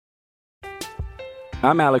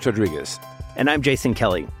I'm Alex Rodriguez. And I'm Jason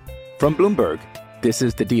Kelly. From Bloomberg, this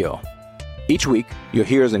is The Deal. Each week, you'll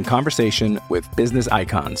hear us in conversation with business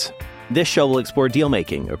icons. This show will explore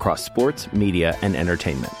deal-making across sports, media, and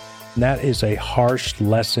entertainment. That is a harsh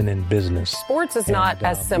lesson in business. Sports is not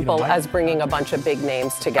as simple as bringing a bunch of big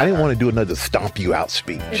names together. I didn't want to do another stomp you out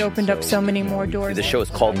speech. It opened up so many more doors. The show is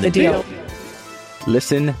called The Deal.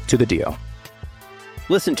 Listen to The Deal.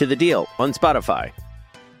 Listen to The Deal on Spotify.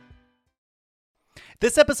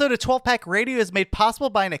 This episode of 12 Pack Radio is made possible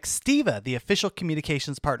by Nextiva, the official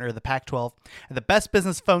communications partner of the Pac-12, and the best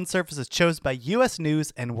business phone service is chosen by U.S.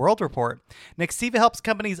 News and World Report. Nextiva helps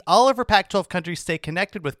companies all over Pac-12 countries stay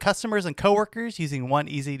connected with customers and coworkers using one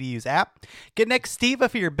easy-to-use app. Get Nextiva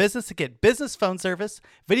for your business to get business phone service,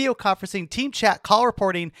 video conferencing, team chat, call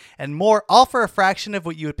reporting, and more, all for a fraction of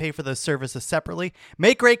what you would pay for those services separately.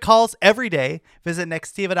 Make great calls every day. Visit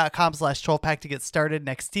nextiva.com/12pack to get started.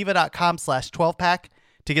 Nextiva.com/12pack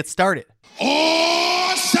to get started.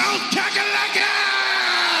 Oh, South Kakalaka!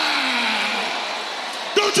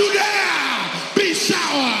 Don't you dare be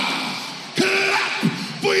sour! Clap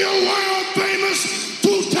for your world famous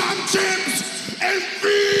two-time champs and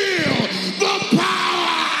feel the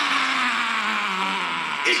power!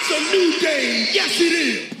 It's a new day, yes it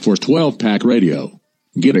is! For 12 Pack Radio,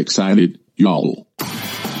 get excited, y'all.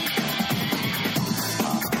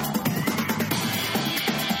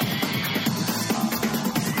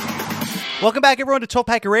 Welcome back, everyone, to 12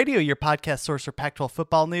 Pack Radio, your podcast source for Pac-12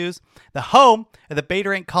 football news, the home of the Beta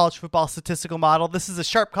Rank College Football Statistical Model. This is a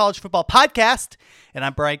Sharp College Football podcast, and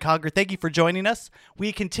I'm Brian Conger. Thank you for joining us.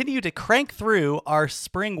 We continue to crank through our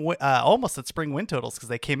spring, almost at spring win totals because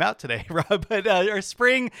they came out today, Rob, but our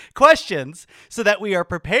spring questions so that we are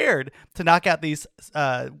prepared to knock out these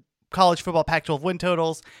college football Pac-12 win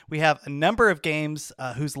totals. We have a number of games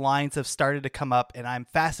whose lines have started to come up, and I'm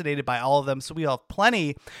fascinated by all of them. So we have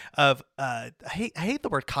plenty of, I hate the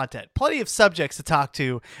word content, plenty of subjects to talk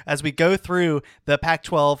to as we go through the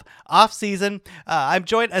Pac-12 offseason. I'm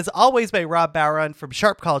joined, as always, by Rob Bauron from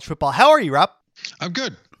Sharp College Football. How are you, Rob? I'm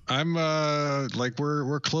good. I'm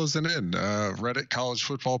we're closing in. Reddit College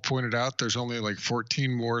Football pointed out there's only like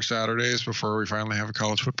 14 more Saturdays before we finally have a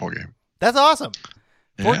college football game. That's awesome.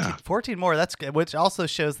 14 Yeah. more. That's good, which also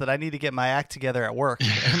shows that I need to get my act together at work.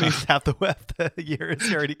 At least half the year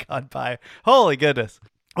has already gone by. Holy goodness.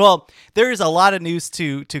 Well, there's a lot of news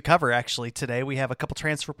to cover actually today. We have a couple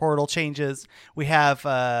transfer portal changes. We have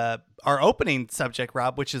our opening subject,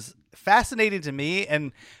 Rob, which is fascinating to me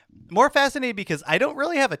and more fascinating because I don't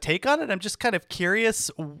really have a take on it. I'm just kind of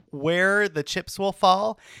curious where the chips will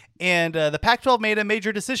fall. And the Pac-12 made a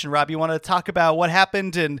major decision. Rob, you want to talk about what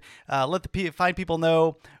happened and let the fine people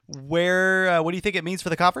know where? What do you think it means for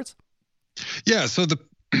the conference? Yeah, so the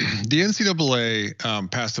NCAA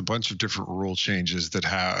passed a bunch of different rule changes that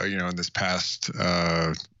have, in this past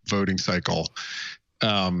voting cycle,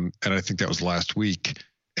 and I think that was last week.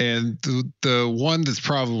 And the one that's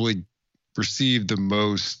probably received the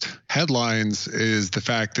most headlines is the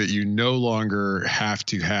fact that you no longer have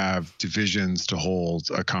to have divisions to hold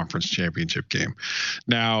a conference championship game.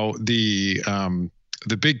 Now, the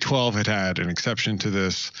Big 12 had an exception to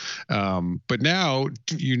this, but now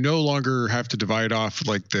you no longer have to divide off.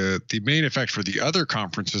 Like the main effect for the other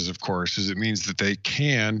conferences, of course, is it means that they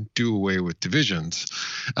can do away with divisions,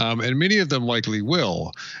 and many of them likely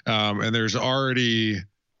will. And there's already,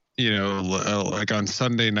 like on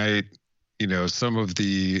Sunday night, some of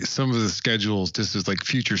the schedules, this is like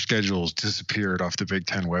future schedules, disappeared off the Big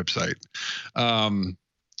Ten website.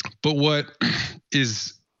 But what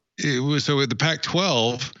is it was so the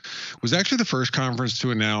Pac-12 was actually the first conference to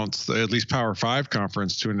announce, at least Power 5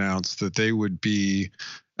 conference to announce that they would be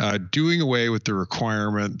doing away with the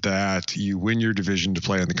requirement that you win your division to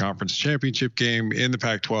play in the conference championship game. In the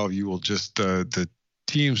Pac-12, you will just the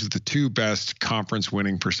teams with the two best conference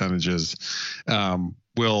winning percentages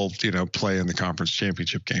will play in the conference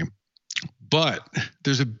championship game. But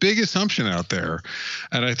there's a big assumption out there,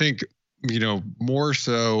 and I think more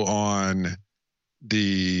so in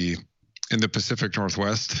the Pacific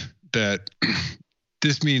Northwest, that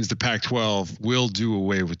this means the Pac-12 will do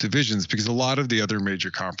away with divisions because a lot of the other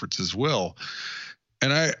major conferences will.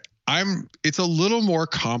 And it's a little more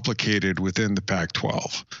complicated within the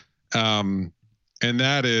Pac-12. And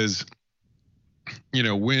that is,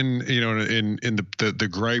 when, in the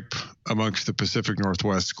gripe amongst the Pacific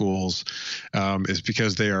Northwest schools is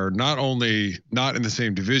because they are not only not in the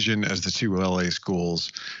same division as the two LA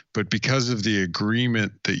schools, but because of the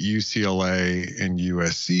agreement that UCLA and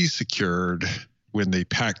USC secured when the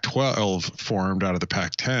Pac-12 formed out of the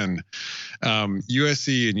Pac-10,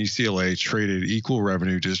 USC and UCLA traded equal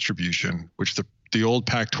revenue distribution, which the the old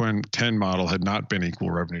Pac-10 model had not been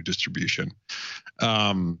equal revenue distribution.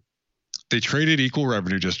 They traded equal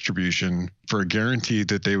revenue distribution for a guarantee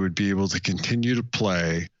that they would be able to continue to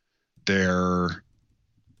play their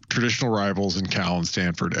traditional rivals in Cal and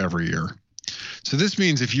Stanford every year. So this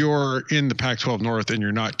means if you're in the Pac-12 North and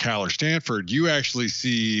you're not Cal or Stanford, you actually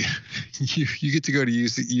see you get to go to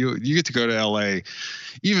UC, you get to go to LA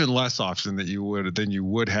even less often than you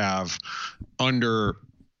would have under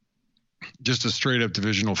just a straight up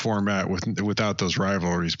divisional format without those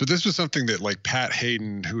rivalries. But this was something that like Pat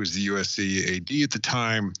Hayden, who was the USC AD at the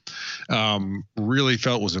time, really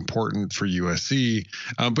felt was important for USC.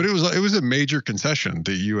 But it was a major concession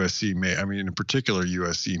that USC made. I mean, in particular,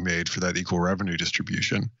 USC made for that equal revenue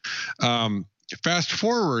distribution. Fast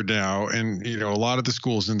forward now, and a lot of the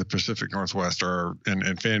schools in the Pacific Northwest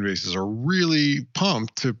and fan bases are really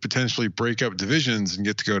pumped to potentially break up divisions and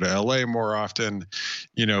get to go to LA more often.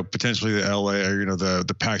 Potentially the LA,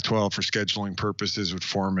 the Pac-12 for scheduling purposes would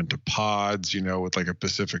form into pods, with like a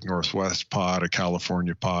Pacific Northwest pod, a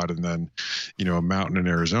California pod, and then, a Mountain and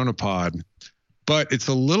Arizona pod. But it's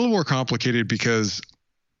a little more complicated because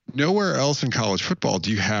nowhere else in college football do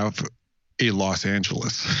you have a Los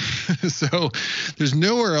Angeles. So there's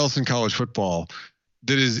nowhere else in college football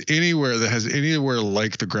that has anywhere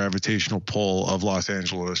like the gravitational pull of Los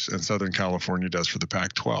Angeles and Southern California does for the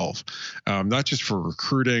Pac-12. Not just for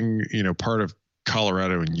recruiting, part of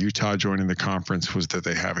Colorado and Utah joining the conference was that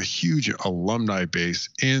they have a huge alumni base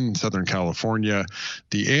in Southern California.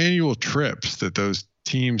 The annual trips that those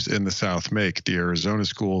teams in the South make, the Arizona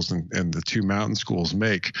schools and the two mountain schools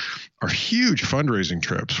make, are huge fundraising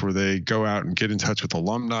trips where they go out and get in touch with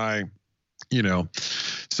alumni,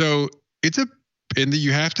 So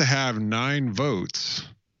you have to have 9 votes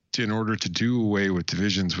in order to do away with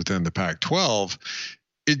divisions within the Pac-12.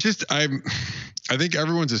 I think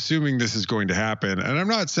everyone's assuming this is going to happen, and I'm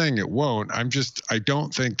not saying it won't. I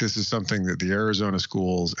don't think this is something that the Arizona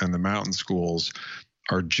schools and the mountain schools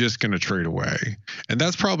are just going to trade away. And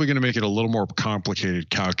that's probably going to make it a little more complicated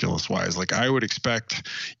calculus wise. Like I would expect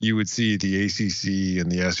you would see the ACC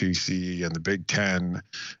and the SEC and the Big Ten,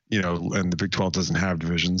 and the Big 12 doesn't have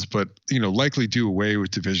divisions, but, likely do away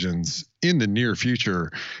with divisions in the near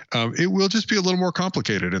future. It will just be a little more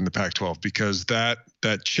complicated in the Pac-12 because that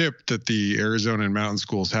chip that the Arizona and mountain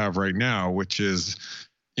schools have right now, which is,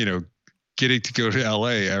 getting to go to LA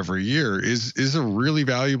every year is a really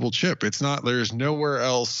valuable chip. There's nowhere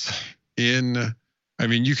else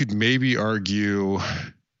you could maybe argue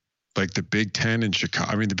like the Big Ten in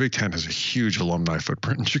Chicago. I mean, the Big Ten has a huge alumni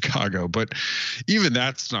footprint in Chicago, but even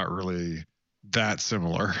that's not really that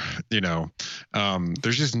similar.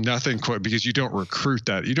 There's just nothing quite, because you don't recruit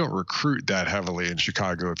that heavily in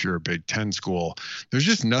Chicago if you're a Big Ten school. There's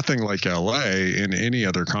just nothing like LA in any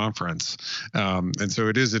other conference. And so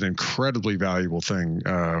it is an incredibly valuable thing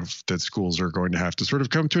that schools are going to have to sort of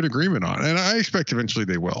come to an agreement on. And I expect eventually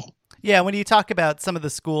they will. Yeah, when you talk about some of the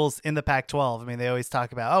schools in the Pac-12, I mean, they always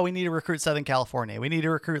talk about, we need to recruit Southern California. We need to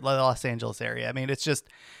recruit the Los Angeles area. I mean,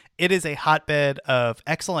 it is a hotbed of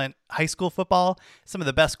excellent high school football. Some of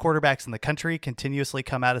the best quarterbacks in the country continuously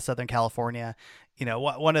come out of Southern California.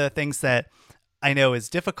 One of the things that I know is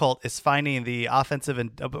difficult is finding the offensive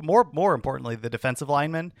and more importantly, the defensive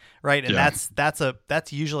linemen, right? And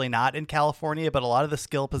that's usually not in California, but a lot of the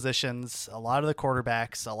skill positions, a lot of the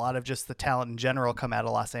quarterbacks, a lot of just the talent in general come out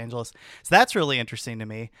of Los Angeles. So that's really interesting to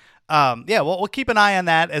me. We'll keep an eye on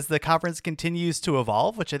that as the conference continues to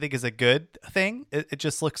evolve, which I think is a good thing. It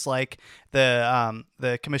just looks like the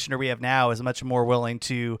commissioner we have now is much more willing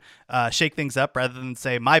to shake things up rather than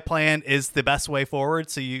say, my plan is the best way forward.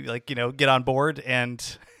 So you get on board,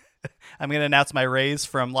 and I'm going to announce my raise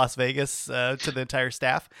from Las Vegas to the entire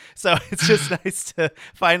staff. So it's just nice to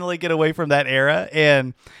finally get away from that era.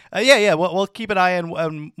 And we'll keep an eye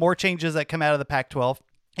on more changes that come out of the Pac-12.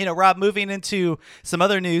 Rob, moving into some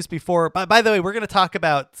other news before, by the way, we're going to talk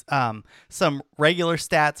about some regular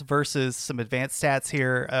stats versus some advanced stats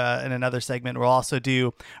here in another segment. We'll also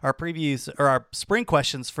do our previews or our spring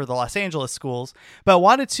questions for the Los Angeles schools, but I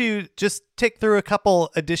wanted to just tick through a couple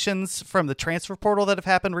additions from the transfer portal that have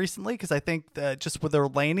happened recently, because I think just with their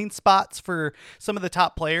landing spots for some of the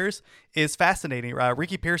top players is fascinating.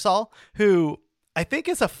 Ricky Pearsall, who I think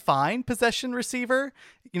is a fine possession receiver.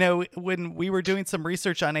 You know, when we were doing some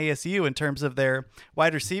research on ASU in terms of their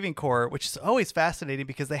wide receiving core, which is always fascinating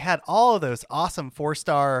because they had all of those awesome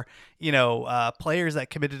 4-star, players that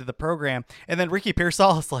committed to the program. And then Ricky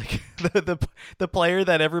Pearsall is like the player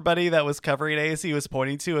that everybody that was covering ASU was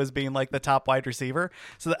pointing to as being like the top wide receiver.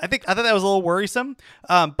 So I thought that was a little worrisome.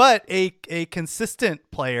 But a consistent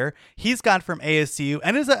player, he's gone from ASU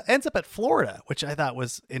and ends up at Florida, which I thought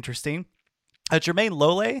was interesting. Jermaine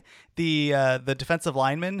Lole, the defensive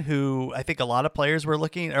lineman who I think a lot of players were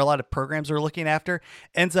looking, or a lot of programs were looking after,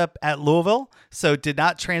 ends up at Louisville. So did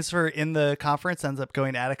not transfer in the conference, ends up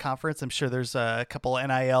going out of conference. I'm sure there's a couple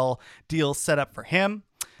NIL deals set up for him.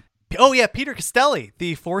 Oh yeah, Peter Costelli,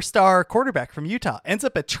 the 4-star quarterback from Utah, ends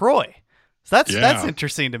up at Troy. So that's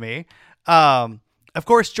interesting to me. Of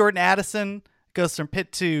course, Jordan Addison goes from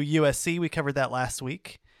Pitt to USC. We covered that last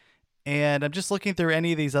week. And I'm just looking through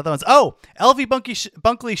any of these other ones. Oh, LV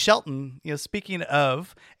Bunkley Shelton, speaking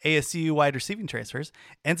of ASU wide receiving transfers,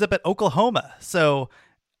 ends up at Oklahoma. So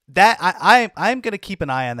that I'm going to keep an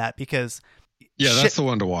eye on that because that's the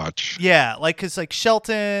one to watch. Yeah, because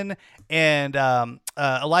Shelton and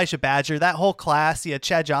Elijah Badger, that whole class,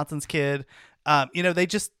 Chad Johnson's kid,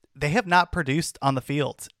 they have not produced on the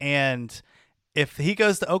field. And if he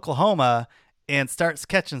goes to Oklahoma and starts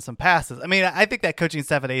catching some passes, I mean, I think that coaching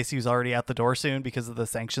staff at ASU is already out the door soon because of the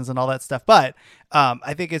sanctions and all that stuff. But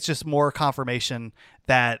I think it's just more confirmation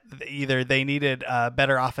that either they needed a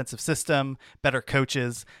better offensive system, better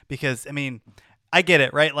coaches, because, I mean, I get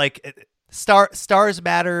it, right? Like stars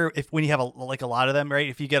matter when you have a lot of them, right?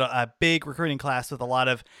 If you get a big recruiting class with a lot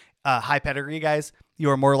of high pedigree guys, you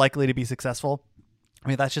are more likely to be successful. I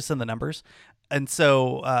mean, that's just in the numbers. And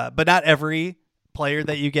so, but not every player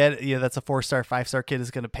that you get, that's a 4-star, 5-star kid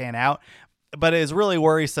is going to pan out. But it is really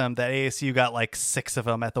worrisome that ASU got 6 of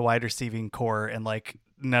them at the wide receiving core, and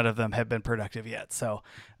none of them have been productive yet. So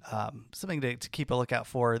something to keep a lookout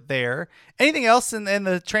for there. Anything else in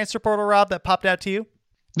the transfer portal, Rob, that popped out to you?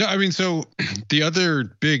 No, I mean, so the other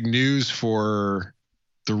big news for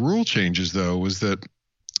the rule changes, though, was that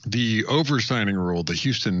the oversigning rule, the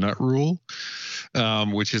Houston Nut rule,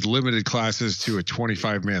 which has limited classes to a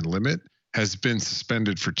 25-man limit, has been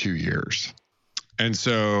suspended for 2 years. And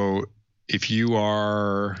so if you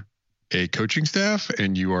are a coaching staff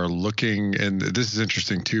and you are looking, and this is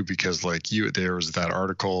interesting too, because there was that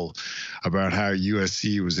article about how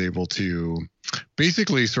USC was able to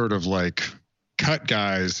basically sort of cut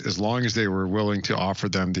guys as long as they were willing to offer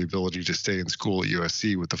them the ability to stay in school at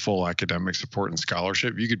USC with the full academic support and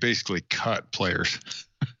scholarship. You could basically cut players.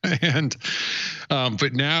 And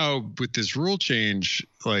but now with this rule change,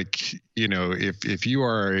 if you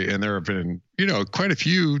are, and there have been quite a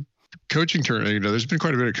few coaching there's been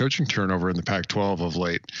quite a bit of coaching turnover in the Pac-12 of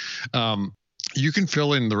late. You can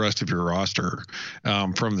fill in the rest of your roster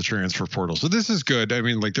from the transfer portal. So this is good. I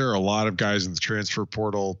mean, there are a lot of guys in the transfer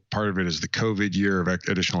portal. Part of it is the COVID year of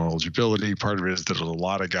additional eligibility. Part of it is that a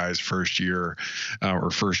lot of guys first year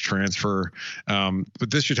or first transfer. But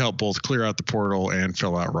this should help both clear out the portal and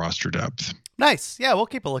fill out roster depth. Nice. Yeah, we'll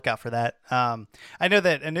keep a lookout for that. I know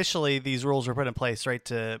that initially these rules were put in place, right,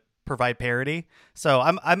 to provide parity. So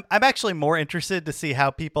I'm actually more interested to see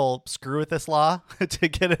how people screw with this law to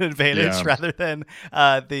get an advantage rather than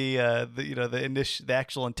the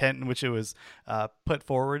actual intent in which it was put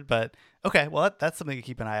forward. But okay, well that's something to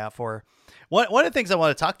keep an eye out for. One of the things I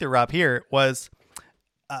want to talk through, Rob, here was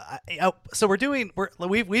so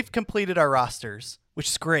we've completed our rosters, which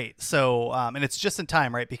is great. So and it's just in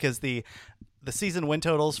time, right? Because the season win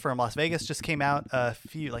totals from Las Vegas just came out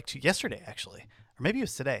yesterday actually. Maybe it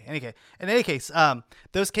was today. In any case,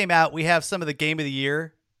 those came out. We have some of the game of the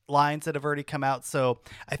year lines that have already come out. So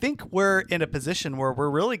I think we're in a position where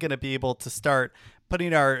we're really going to be able to start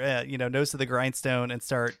putting our nose to the grindstone and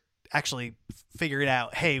start actually figuring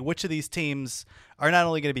out, hey, which of these teams are not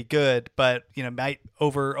only going to be good, but might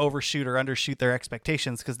overshoot or undershoot their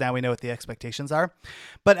expectations, because now we know what the expectations are.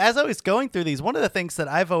 But as I was going through these, one of the things that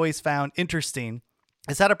I've always found interesting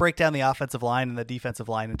is how to break down the offensive line and the defensive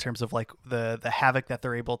line in terms of the havoc that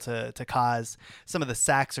they're able to cause, some of the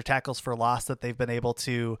sacks or tackles for loss that they've been able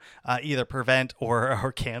to either prevent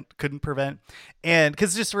or couldn't prevent. And because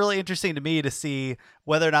it's just really interesting to me to see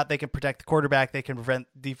whether or not they can protect the quarterback, they can prevent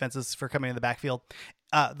defenses for coming in the backfield.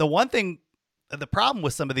 The problem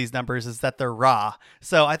with some of these numbers is that they're raw.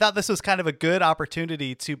 So I thought this was kind of a good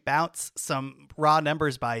opportunity to bounce some raw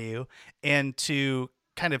numbers by you and to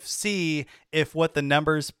kind of see if what the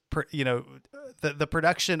numbers the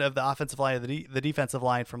production of the offensive line and the defensive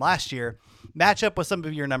line from last year match up with some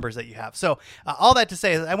of your numbers that you have. So all that to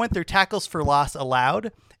say is I went through tackles for loss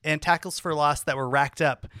allowed and tackles for loss that were racked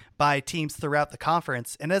up by teams throughout the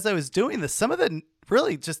conference. And as I was doing this, some of the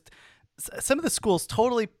schools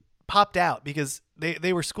totally popped out because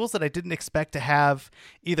they were schools that I didn't expect to have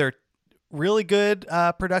either really good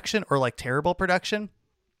production or like terrible production.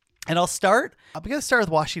 And I'm going to start with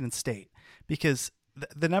Washington State because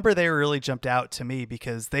the number there really jumped out to me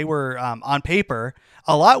because they were on paper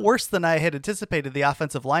a lot worse than I had anticipated the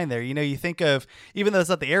offensive line there. You think of, even though it's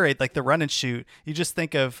not the air raid, like the run and shoot, you just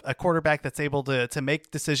think of a quarterback that's able to make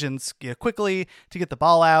decisions quickly, to get the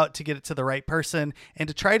ball out, to get it to the right person, and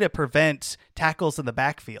to try to prevent tackles in the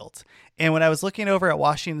backfield. And when I was looking over at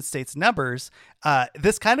Washington State's numbers,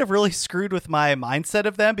 this kind of really screwed with my mindset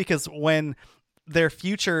of them because when their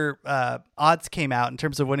future odds came out in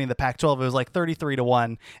terms of winning the Pac-12, it was like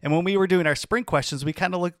 33-1. And when we were doing our spring questions, we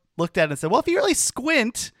kind of looked at it and said, well, if you really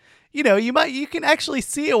squint, you can actually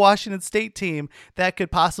see a Washington State team that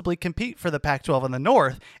could possibly compete for the Pac-12 in the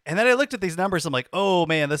North. And then I looked at these numbers. I'm like, oh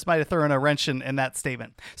man, this might have thrown a wrench in that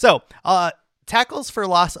statement. So tackles for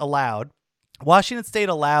loss allowed. Washington State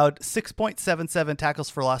allowed 6.77 tackles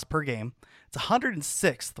for loss per game. It's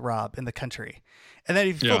 106th, Rob, in the country. And then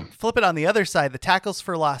if you flip it on the other side, the tackles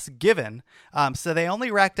for loss given. So they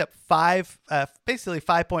only racked up basically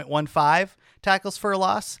 5.15 tackles for a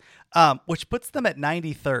loss, which puts them at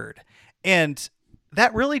 93rd. And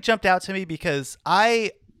that really jumped out to me because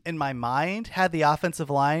I, in my mind, had the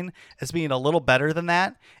offensive line as being a little better than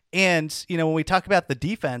that. And, when we talk about the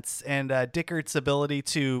defense and Dickert's ability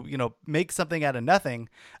to, make something out of nothing,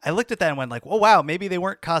 I looked at that and went like, oh, wow, maybe they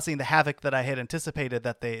weren't causing the havoc that I had anticipated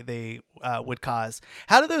that they would cause.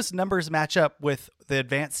 How do those numbers match up with the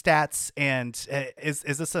advanced stats? And is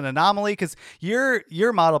this an anomaly? Because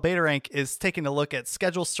your model Beta Rank is taking a look at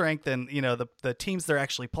schedule strength and, the teams they're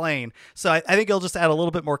actually playing. So I think it'll just add a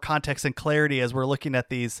little bit more context and clarity as we're looking at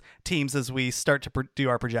these teams as we start to do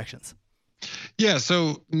our projections. Yeah,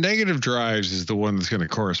 so negative drives is the one that's going to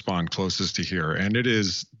correspond closest to here. And it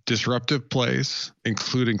is disruptive plays,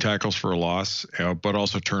 including tackles for a loss, but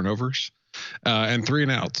also turnovers and 3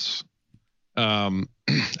 and outs. And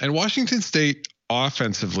Washington State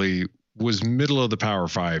offensively was middle of the Power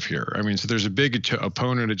 5 here. I mean, so there's a big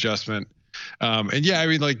opponent adjustment. And yeah, I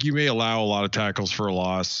mean, like you may allow a lot of tackles for a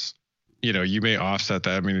loss. You may offset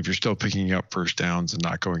that. I mean, if you're still picking up first downs and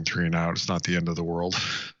not going 3 and out, it's not the end of the world,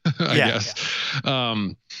 I guess. Yeah.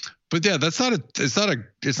 But yeah,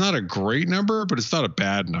 it's not a great number, but it's not a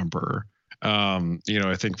bad number.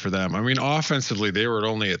 I think for them, I mean, offensively, they were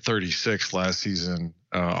only at 36 last season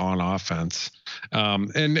on offense.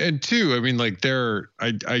 And two, I mean, like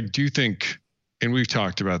I do think, and we've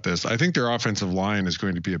talked about this, I think their offensive line is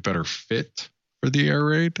going to be a better fit for the air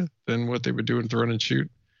raid than what they've been doing with run and shoot.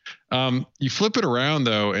 You flip it around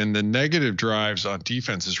though, and the negative drives on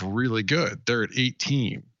defense is really good. They're at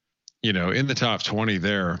 18, in the top 20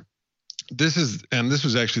 there. This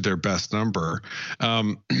was actually their best number.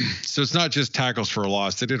 So it's not just tackles for a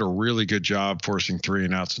loss. They did a really good job forcing 3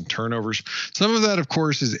 and outs and turnovers. Some of that, of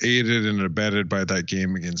course, is aided and abetted by that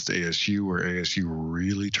game against ASU, where ASU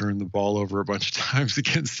really turned the ball over a bunch of times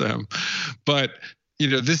against them. But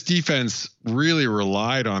this defense really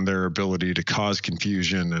relied on their ability to cause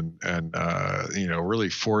confusion and really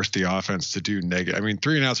force the offense to do negative. I mean,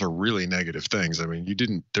 3 and outs are really negative things. I mean,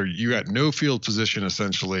 you got no field position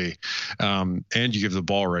essentially, and you give the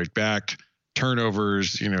ball right back.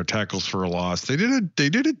 Turnovers, tackles for a loss. They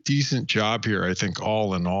did a decent job here, I think,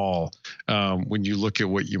 all in all, when you look at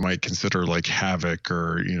what you might consider like havoc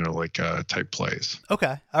or type plays.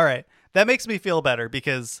 Okay, all right, that makes me feel better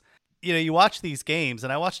because you watch these games,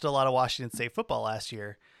 and I watched a lot of Washington State football last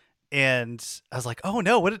year, and I was like, oh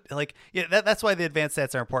no, that's why the advanced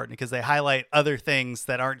stats are important, because they highlight other things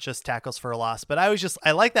that aren't just tackles for a loss. But I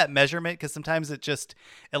like that measurement because sometimes it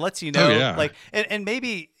lets you know, and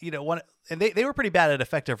maybe, and they were pretty bad at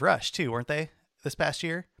effective rush too, weren't they, this past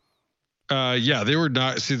year? Yeah, they were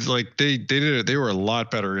not. See, like they did it. They were a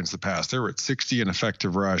lot better against the pass. They were at 60 in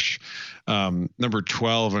effective rush, number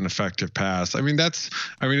 12 in effective pass. I mean,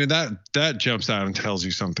 that jumps out and tells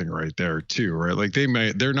you something right there too, right? Like they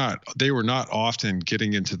were not often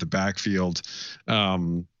getting into the backfield,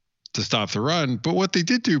 to stop the run. But what they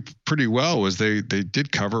did do pretty well was they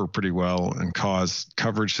did cover pretty well and cause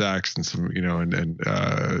coverage sacks and some,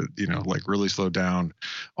 like really slow down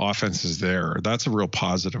offenses there. That's a real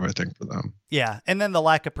positive, I think, for them. Yeah. And then the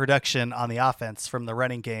lack of production on the offense from the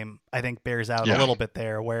running game, I think bears out a little bit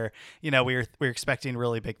there where, we were expecting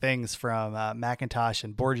really big things from McIntosh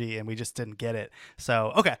and Borgie, and we just didn't get it.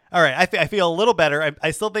 So, okay. All right. I feel a little better.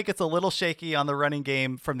 I still think it's a little shaky on the running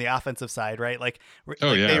game from the offensive side, right?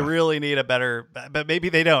 They really need a better, but maybe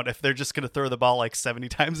they don't if they're just going to throw the ball like 70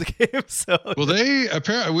 times a game. So, well, they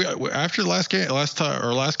apparently after the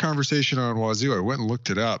last conversation on Wazoo, I went and looked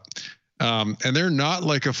it up. And they're not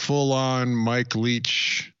like a full on Mike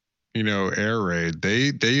Leach, air raid.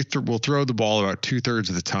 They will throw the ball about 2/3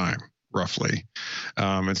 of the time, roughly.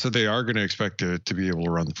 And so they are going to expect to be able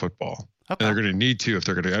to run the football. Okay. And they're going to need to if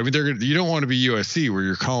they're going to. You don't want to be USC where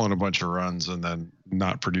you're calling a bunch of runs and then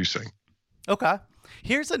not producing. Okay.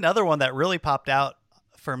 Here's another one that really popped out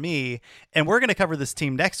for me, and we're going to cover this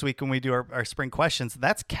team next week when we do our spring questions. And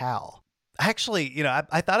that's Cal. Actually,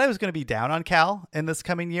 I thought I was going to be down on Cal in this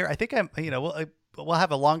coming year. I think we'll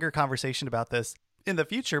have a longer conversation about this in the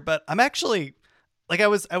future, but I'm actually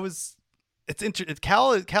Cal is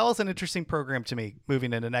an interesting program to me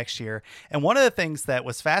moving into next year. And one of the things that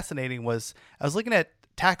was fascinating was I was looking at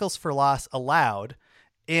tackles for loss allowed,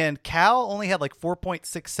 and Cal only had like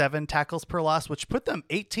 4.67 tackles per loss, which put them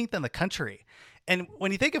 18th in the country. And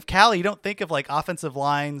when you think of Cal, you don't think of like offensive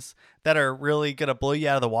lines that are really going to blow you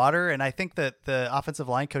out of the water. And I think that the offensive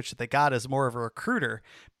line coach that they got is more of a recruiter.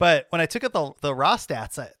 But when I took at the raw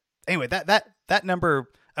stats, that number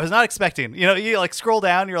I was not expecting. You like scroll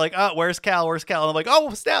down, you're like, oh, where's Cal? And I'm like,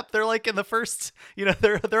 oh, snap, they're like in the first.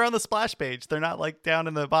 They're on the splash page. They're not like down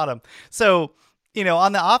in the bottom. So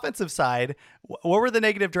on the offensive side, what were the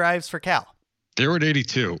negative drives for Cal? They were at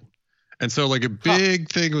 82. And so like a big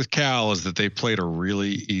thing with Cal is that they played a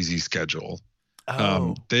really easy schedule.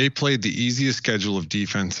 They played the easiest schedule of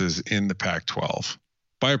defenses in the Pac-12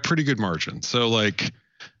 by a pretty good margin. So like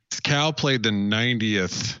Cal played the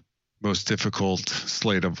 90th most difficult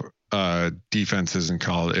slate of defenses in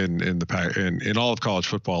college in all of college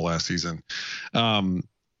football last season.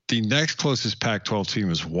 The next closest Pac-12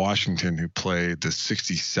 team is Washington, who played the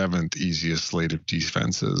 67th easiest slate of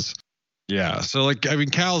defenses. Yeah. So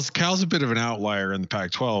Cal's a bit of an outlier in the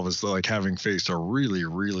Pac-12 is like having faced a really,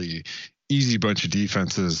 really easy bunch of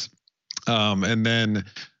defenses. And then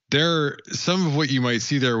some of what you might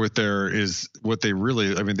see there is what they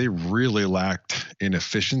really lacked in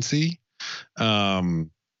efficiency.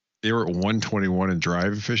 They were at 121 in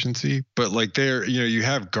drive efficiency, but like you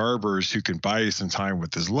have Garbers who can buy you some time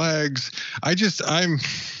with his legs.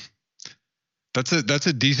 That's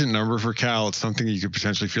a decent number for Cal. It's something you could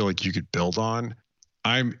potentially feel like you could build on.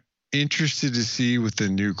 I'm interested to see with the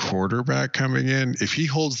new quarterback coming in, if he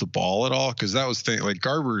holds the ball at all, because that was like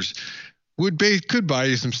Garbers could buy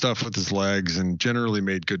you some stuff with his legs and generally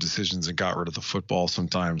made good decisions and got rid of the football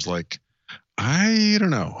sometimes. Like, I don't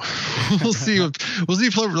know. We'll see. We'll see.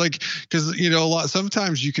 Because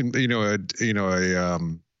sometimes you can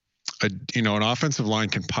an offensive line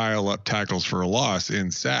can pile up tackles for a loss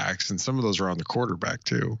in sacks, and some of those are on the quarterback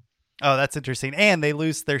too. Oh, that's interesting. And they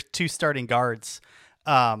lose their two starting guards.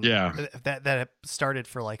 That have started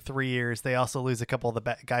for like 3 years. They also lose a couple of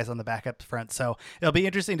the guys on the backup front. So it'll be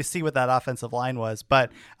interesting to see what that offensive line was.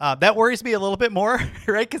 But that worries me a little bit more,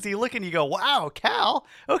 right? Because you look and you go, wow, Cal,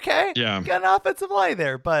 okay, got an offensive line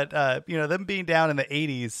there. But, them being down in the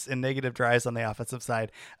 80s in negative drives on the offensive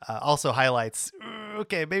side also highlights,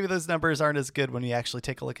 okay, maybe those numbers aren't as good when you actually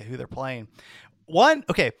take a look at who they're playing. One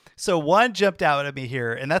jumped out at me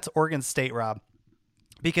here, and that's Oregon State, Rob.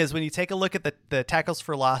 Because when you take a look at the tackles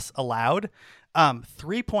for loss allowed,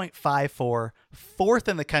 3.54, fourth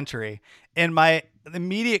in the country. And my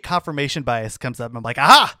immediate confirmation bias comes up. And I'm like,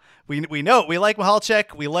 we know it. We like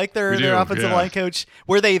Michalczyk. We like their offensive line coach.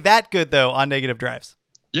 Were they that good, though, on negative drives?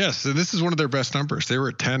 Yes, and this is one of their best numbers. They were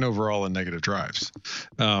at 10 overall in negative drives.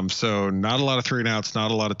 So not a lot of 3-and-outs,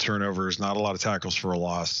 not a lot of turnovers, not a lot of tackles for a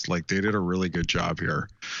loss. Like, they did a really good job here.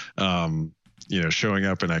 Showing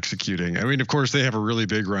up and executing. I mean, of course, they have a really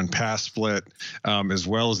big run pass split, as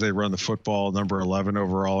well as they run the football, number 11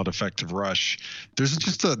 overall at effective rush. There's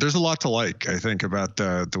a lot to like, I think, about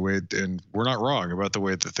the way, and we're not wrong about the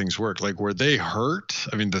way that things work. Like, where they hurt,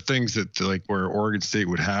 I mean, the things that like where Oregon State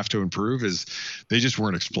would have to improve is they just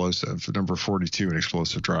weren't explosive. Number 42 in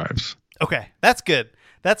explosive drives. Okay, that's good.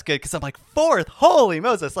 That's good because I'm like, fourth, holy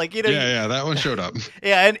Moses! Like, Yeah, that one showed up.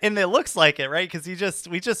 Yeah, and it looks like it, right? Because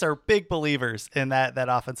we just are big believers in that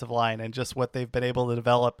offensive line and just what they've been able to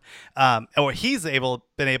develop, or he's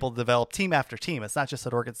been able to develop team after team. It's not just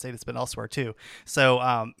at Oregon State; it's been elsewhere too.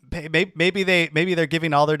 So maybe they're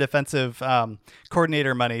giving all their defensive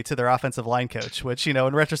coordinator money to their offensive line coach, which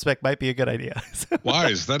in retrospect might be a good idea.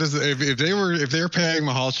 Wise. That is, if they're paying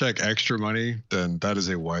Michalczyk extra money, then that is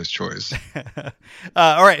a wise choice.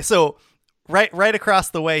 All right, so right across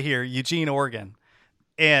the way here, Eugene, Oregon,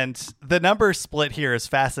 and the number split here is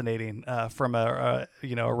fascinating. From a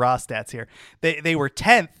raw stats here, they were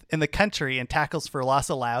 10th in the country in tackles for loss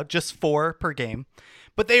allowed, just 4 per game,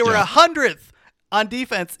 but they were 100th on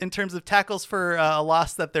defense in terms of tackles for a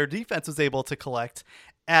loss that their defense was able to collect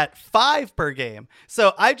at 5 per game.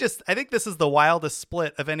 So I think this is the wildest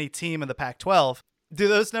split of any team in the Pac-12. Do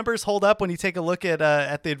those numbers hold up when you take a look at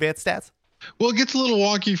the advanced stats? Well, it gets a little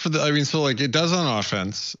wonky it does on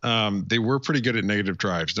offense. They were pretty good at negative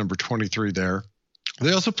drives, number 23 there.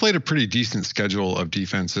 They also played a pretty decent schedule of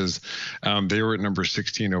defenses. They were at number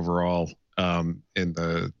 16 overall in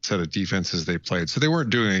the set of defenses they played. So they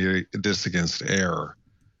weren't doing this against air,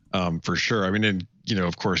 for sure. I mean, and,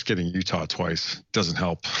 of course, getting Utah twice doesn't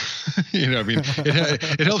help.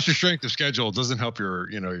 It helps your strength of schedule. It doesn't help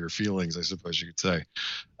your feelings, I suppose you could say.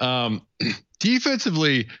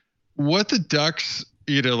 Defensively, what the Ducks,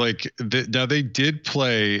 now they did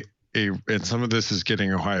play and some of this is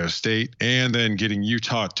getting Ohio State and then getting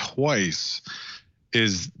Utah twice,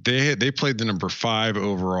 is they played the number 5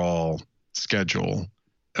 overall schedule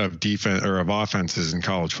of defense or of offenses in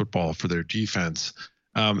college football for their defense.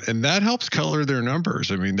 And that helps color their numbers.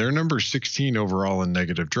 I mean, they're number 16 overall in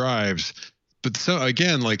negative drives. But so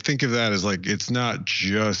again, think of that as it's not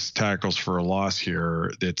just tackles for a loss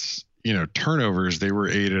here. It's, turnovers. They were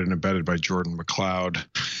aided and abetted by Jordan McLeod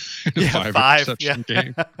in a 5 interception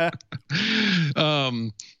game.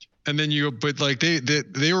 And then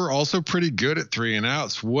they were also pretty good at 3 and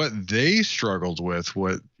outs. What they struggled with,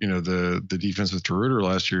 the defense with DeRuyter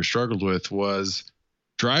last year struggled with, was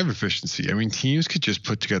drive efficiency. I mean, teams could just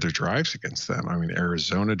put together drives against them. I mean,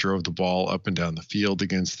 Arizona drove the ball up and down the field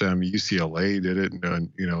against them. UCLA did it,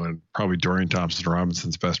 and probably Dorian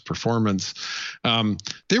Thompson-Robinson's best performance.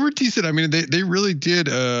 They were decent. I mean, they really did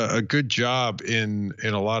a good job in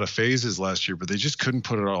a lot of phases last year, but they just couldn't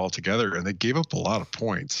put it all together, and they gave up a lot of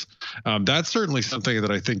points. That's certainly something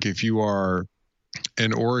that I think if you are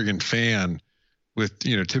an Oregon fan with,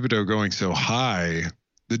 Thibodeau going so high,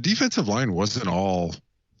 the defensive line wasn't all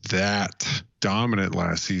that dominant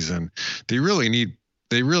last season. They really need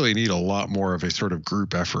a lot more of a sort of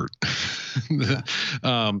group effort. And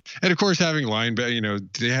of course, having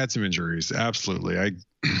linebacker, they had some injuries. Absolutely. I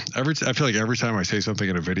feel like every time I say something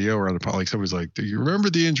in a video or on the somebody's like, do you remember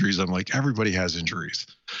the injuries? I'm like, everybody has injuries.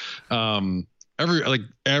 Everyone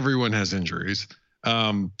has injuries.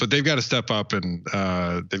 But they've got to step up and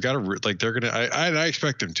they've got to I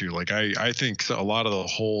expect them to. I think a lot of the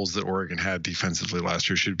holes that Oregon had defensively last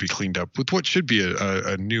year should be cleaned up with what should be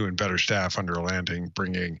a new and better staff under Landing,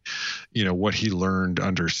 bringing what he learned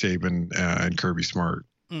under Saban and Kirby Smart.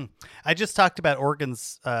 I just talked about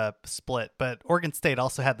Oregon's split, but Oregon State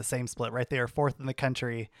also had the same split, right? They are 4th in the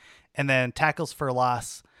country, and then tackles for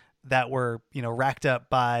loss that were, racked up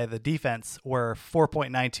by the defense were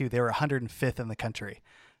 4.92. They were 105th in the country.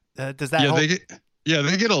 Does that help?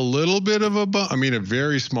 They get a little bit of a bump. I mean, a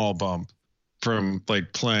very small bump from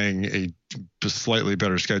playing a slightly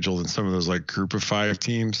better schedule than some of those group of 5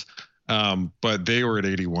 teams. But they were at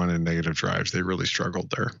 81 in negative drives. They really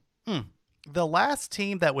struggled there. The last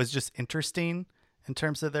team that was just interesting in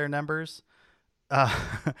terms of their numbers,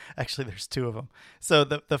 actually, there's 2 of them. So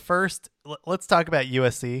the first, let's talk about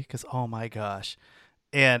USC, because, oh my gosh.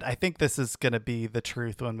 And I think this is going to be the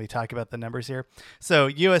truth when we talk about the numbers here. So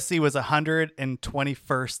USC was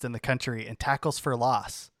 121st in the country in tackles for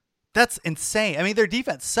loss. That's insane. I mean, their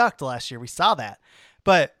defense sucked last year. We saw that.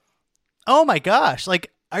 But, oh my gosh,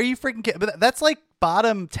 are you freaking kidding? But that's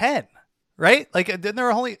bottom 10, right? Didn't there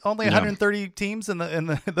were only 130 teams in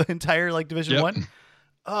the entire Division One?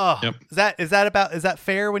 Oh, yep. Is that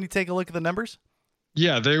fair when you take a look at the numbers?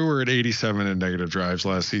 Yeah, they were at 87 in negative drives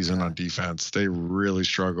last season on defense. They really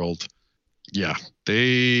struggled. Yeah,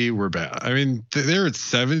 they were bad. I mean, they're at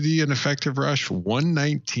 70 in effective rush,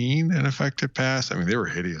 119 in effective pass. I mean, they were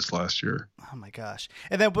hideous last year. Oh my gosh.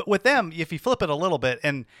 And then with them, if you flip it a little bit,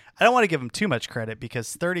 and I don't want to give them too much credit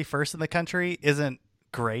because 31st in the country isn't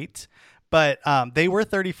great. But they were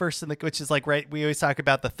 31st which is right. We always talk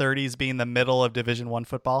about the 30s being the middle of Division I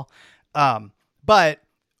football. But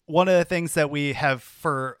one of the things that we have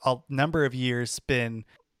for a number of years been,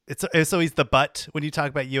 it's always the but when you talk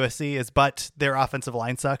about USC is but their offensive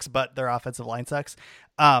line sucks, They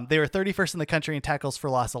were 31st in the country in tackles for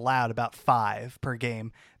loss allowed, about 5 per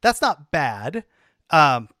game. That's not bad.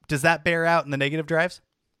 Does that bear out in the negative drives?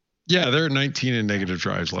 Yeah, they're 19 in negative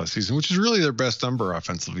drives last season, which is really their best number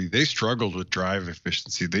offensively. They struggled with drive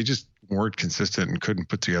efficiency. They just weren't consistent and couldn't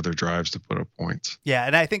put together drives to put up points. Yeah,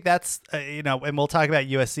 and I think that's, and we'll talk about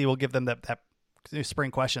USC. We'll give them that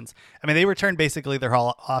spring questions. I mean, they returned basically their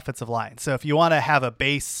whole offensive line. So if you want to have a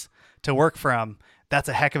base to work from, that's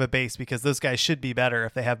a heck of a base because those guys should be better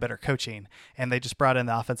if they have better coaching. And they just brought in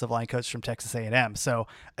the offensive line coach from Texas A&M. So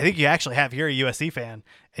I think you actually have, you're a USC fan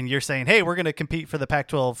and you're saying, hey, we're going to compete for the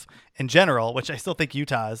Pac-12 in general, which I still think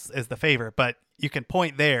Utah is the favorite, but you can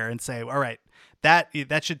point there and say, all right, that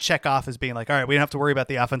should check off as being like, all right, we don't have to worry about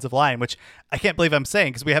the offensive line, which I can't believe I'm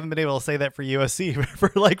saying because we haven't been able to say that for USC for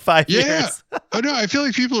like 5 years. Oh no, I feel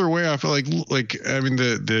like people are way off. Like I mean,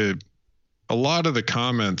 a lot of the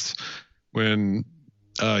comments when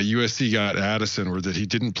USC got Addison were that he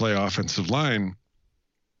didn't play offensive line,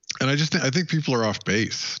 and I think people are off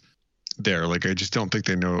base there. Like I just don't think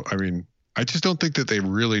they know. I mean, I just don't think that they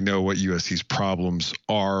really know what USC's problems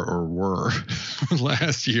are or were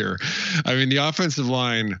last year. I mean, the offensive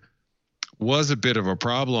line was a bit of a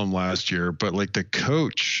problem last year, but like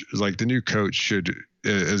the new coach should,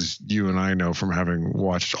 as you and I know from having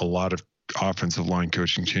watched a lot of offensive line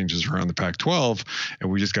coaching changes around the Pac-12, and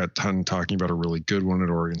we just got done talking about a really good one at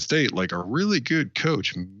Oregon State. Like a really good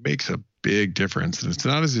coach makes a big difference, and it's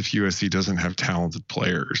not as if USC doesn't have talented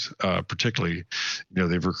players. Particularly,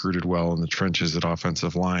 they've recruited well in the trenches at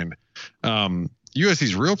offensive line.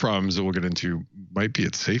 USC's real problems that we'll get into might be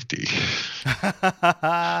at safety.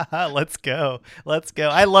 Let's go.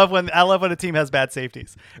 I love when a team has bad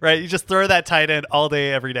safeties, right? You just throw that tight end all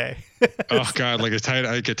day, every day. Oh God, like a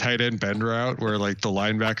tight end bend route where like the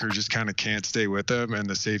linebacker just kind of can't stay with them and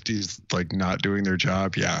the safety's like not doing their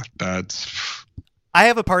job. Yeah, I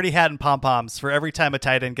have a party hat and pom-poms for every time a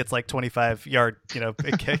tight end gets like 25-yard,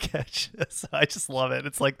 catch. So I just love it.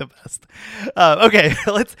 It's like the best. Okay,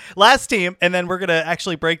 last team, and then we're going to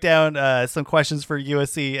actually break down some questions for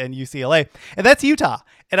USC and UCLA, and that's Utah.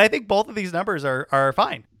 And I think both of these numbers are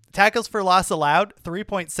fine. Tackles for loss allowed,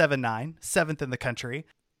 3.79, 7th in the country.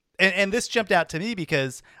 And this jumped out to me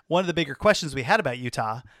because one of the bigger questions we had about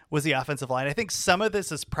Utah was the offensive line. I think some of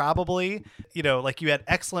this is probably, like you had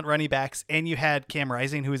excellent running backs and you had Cam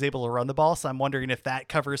Rising who was able to run the ball. So I'm wondering if that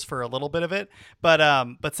covers for a little bit of it. But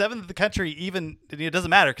 7th in the country, even it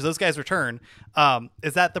doesn't matter because those guys return.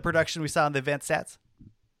 Is that the production we saw in the advanced stats?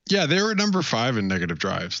 Yeah, they were number 5 in negative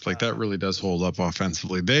drives. Like that really does hold up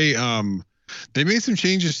offensively. They made some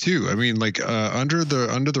changes too. I mean, like under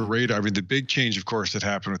the radar. I mean, the big change, of course, that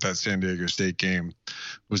happened with that San Diego State game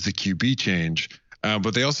was the QB change.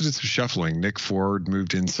 But they also did some shuffling. Nick Ford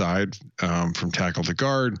moved inside from tackle to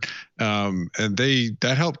guard, and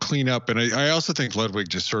that helped clean up. And I also think Ludwig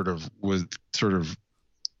just sort of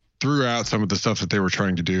threw out some of the stuff that they were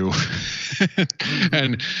trying to do.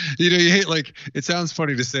 And, you hate, like, it sounds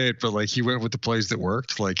funny to say it, but like he went with the plays that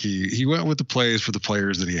worked. Like he went with the plays for the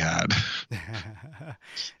players that he had.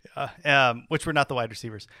 Which were not the wide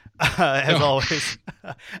receivers, as always.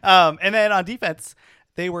 And then on defense,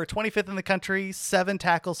 they were 25th in the country, 7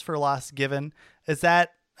 tackles for loss given. Is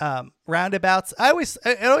that roundabouts?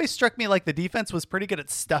 It always struck me like the defense was pretty good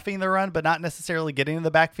at stuffing the run, but not necessarily getting in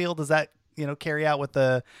the backfield. Does that, carry out with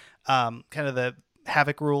the kind of the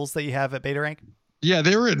havoc rules that you have at Beta Rank? Yeah,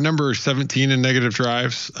 they were at number 17 in negative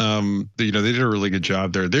drives. They did a really good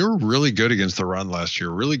job there. They were really good against the run last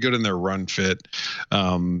year, really good in their run fit.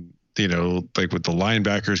 Like with the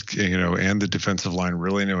linebackers, and the defensive line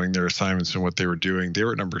really knowing their assignments and what they were doing. They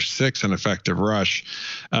were at number 6 in effective rush.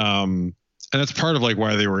 And that's part of like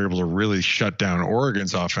why they were able to really shut down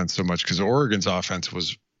Oregon's offense so much, because Oregon's offense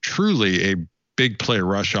was truly a big play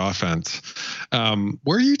rush offense.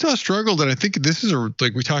 Where Utah struggled, and I think this is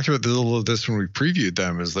we talked about a little of this when we previewed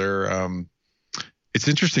them, is it's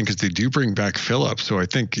interesting because they do bring back Phillips, so I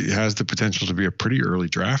think it has the potential to be a pretty early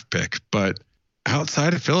draft pick. But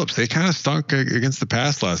outside of Phillips, they kind of stunk against the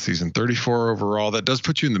pass last season, 34 overall. That does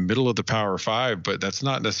put you in the middle of the Power 5, but that's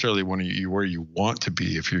not necessarily where you want to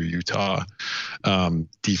be if you're Utah.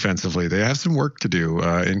 Defensively, they have some work to do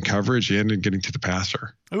in coverage and in getting to the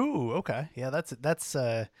passer. Ooh, okay. Yeah, that's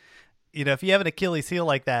if you have an Achilles heel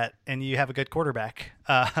like that and you have a good quarterback,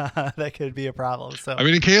 that could be a problem. So I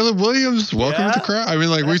mean, Caleb Williams, welcome to the crowd. I mean,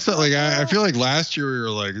 like we said, like I feel like last year we were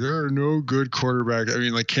like, there are no good quarterbacks. I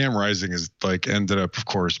mean, like Cam Rising is like ended up, of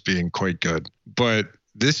course, being quite good, but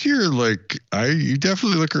this year, like you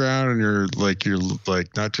definitely look around and you're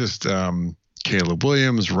like not just Caleb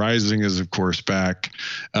Williams rising is of course back,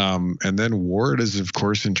 and then Ward is of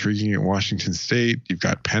course intriguing at Washington State. You've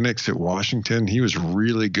got Penix at Washington. He was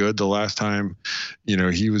really good the last time,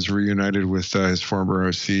 he was reunited with his former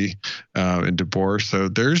OC in DeBoer. So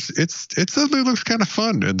it suddenly looks kind of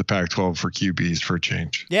fun in the Pac-12 for QBs for a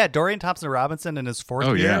change. Yeah, Dorian Thompson-Robinson in his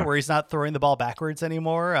fourth year, where he's not throwing the ball backwards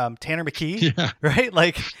anymore. Tanner McKee, right?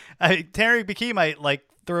 Like Tanner McKee might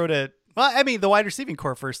throw to. Well, I mean, the wide receiving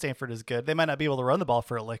core for Stanford is good. They might not be able to run the ball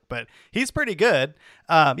for a lick, but he's pretty good.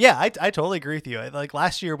 I totally agree with you. Like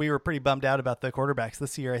last year, we were pretty bummed out about the quarterbacks.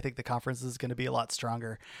 This year, I think the conference is going to be a lot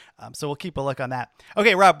stronger. So we'll keep a look on that.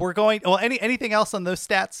 Okay, Rob, we're going. Well, anything else on those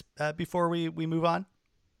stats before we move on?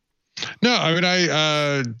 No, I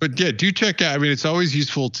mean, but yeah, do check out. I mean, it's always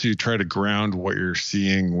useful to try to ground what you're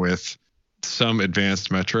seeing with some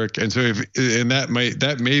advanced metric. And so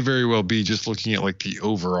that may very well be just looking at like the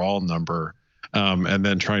overall number, and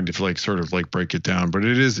then trying to sort of break it down. But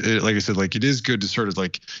like I said, it is good to sort of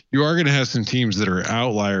you are going to have some teams that are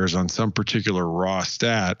outliers on some particular raw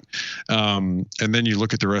stat. And then you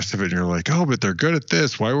look at the rest of it and you're like, oh, but they're good at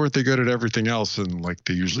this. Why weren't they good at everything else? And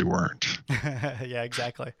they usually weren't. Yeah,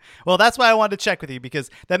 exactly. Well, that's why I wanted to check with you, because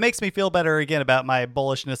that makes me feel better again about my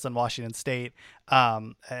bullishness on Washington State.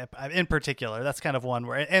 In particular, that's kind of one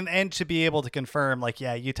where, and to be able to confirm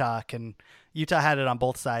Utah had it on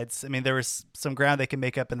both sides. I mean, there was some ground they can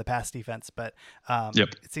make up in the pass defense, but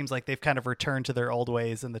It seems like they've kind of returned to their old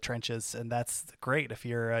ways in the trenches, and that's great if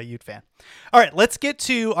you're a Ute fan. All right, let's get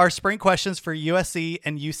to our spring questions for USC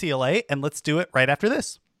and UCLA, and let's do it right after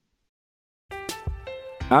this.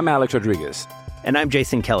 I'm Alex Rodriguez. And I'm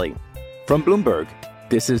Jason Kelly. From Bloomberg,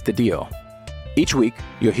 this is The Deal. Each week,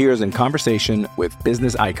 you'll hear us in conversation with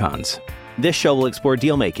business icons. This show will explore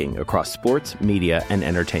deal-making across sports, media, and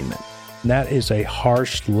entertainment. That is a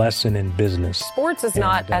harsh lesson in business. Sports is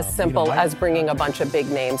not as simple as bringing a bunch of big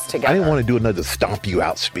names together. I didn't want to do another stomp you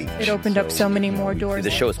out speech. It opened up so many more doors.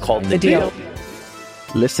 The show is called The Deal.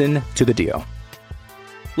 Listen to The Deal.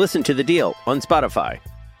 Listen to The Deal on Spotify.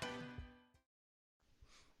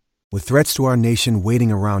 With threats to our nation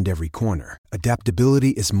waiting around every corner,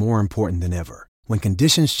 adaptability is more important than ever. When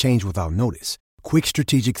conditions change without notice, quick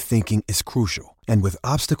strategic thinking is crucial. And with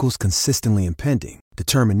obstacles consistently impending,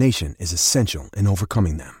 determination is essential in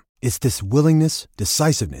overcoming them. It's this willingness,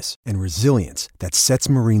 decisiveness, and resilience that sets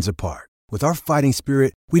Marines apart. With our fighting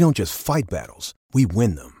spirit, we don't just fight battles, we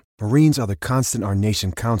win them. Marines are the constant our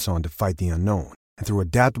nation counts on to fight the unknown. And through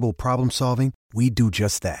adaptable problem solving, we do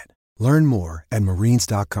just that. Learn more at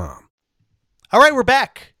marines.com. All right, we're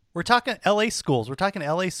back. We're talking LA schools.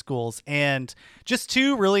 And just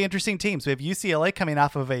two really interesting teams. We have UCLA coming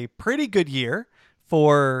off of a pretty good year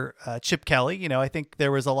for Chip Kelly. I think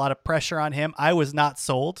there was a lot of pressure on him. I was not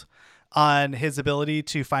sold on his ability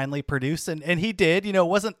to finally produce. And he did. It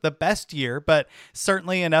wasn't the best year, but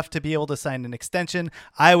certainly enough to be able to sign an extension.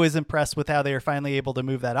 I was impressed with how they were finally able to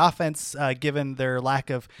move that offense, given their lack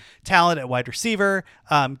of talent at wide receiver,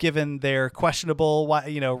 given their questionable,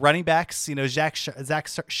 running backs. Zach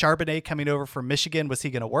Charbonnet coming over from Michigan. Was he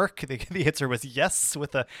going to work? The answer was yes,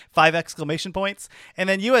 with 5 exclamation points. And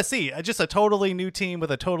then USC, just a totally new team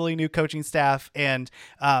with a totally new coaching staff. And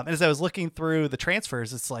as I was looking through the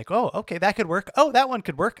transfers, it's like, oh, okay, that could work. Oh, that one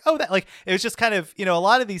could work. Oh, that it was just kind of, a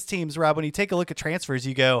lot of these teams, Rob, when you take a look at transfers,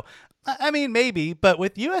 you go, I mean, maybe, but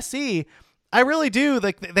with USC, I really do.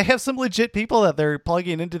 They have some legit people that they're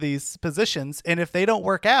plugging into these positions. And if they don't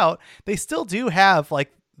work out, they still do have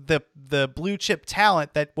the blue chip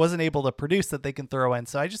talent that wasn't able to produce that they can throw in.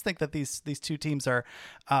 So I just think that these two teams are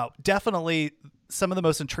definitely some of the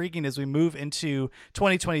most intriguing as we move into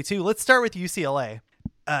 2022. Let's start with UCLA.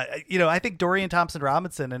 I think Dorian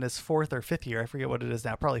Thompson-Robinson in his 4th or 5th year, I forget what it is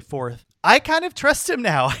now, probably 4th. I kind of trust him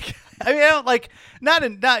now. I mean, I don't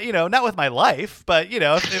not with my life, but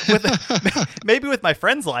maybe with my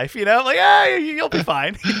friend's life, you'll be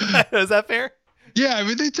fine. Is that fair? Yeah, I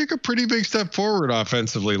mean, they took a pretty big step forward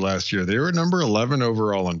offensively last year. They were number 11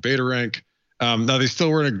 overall on Beta Rank. Now they still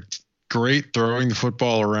weren't great throwing the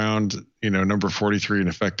football around, number 43 in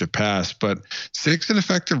effective pass, but 6 in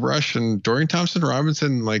effective rush. And Dorian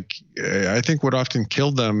Thompson-Robinson, I think what often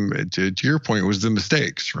killed them, to your point, was the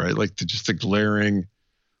mistakes, right? Just the glaring,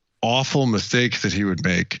 awful mistakes that he would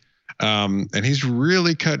make. And he's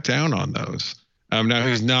really cut down on those. Now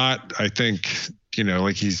he's not, I think,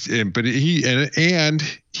 he's in, but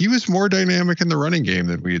he was more dynamic in the running game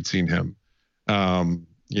than we had seen him.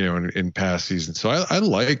 In past seasons. So I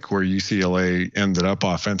like where UCLA ended up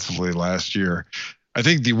offensively last year. I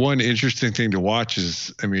think the one interesting thing to watch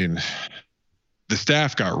is, the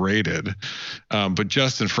staff got raided. But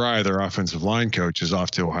Justin Fry, their offensive line coach, is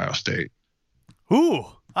off to Ohio State. Ooh,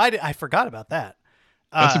 I forgot about that.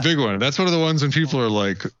 That's a big one. That's one of the ones when people are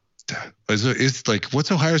like, it's like,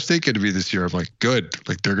 what's Ohio State going to be this year? I'm like, good.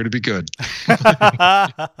 Like, they're going to be good.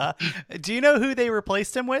 Do you know who they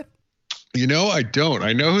replaced him with? I don't.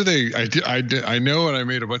 I know who I know, and I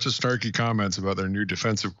made a bunch of snarky comments about their new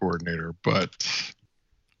defensive coordinator, but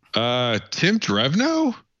Tim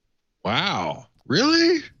Drevno? Wow.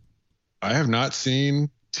 Really? I have not seen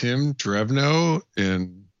Tim Drevno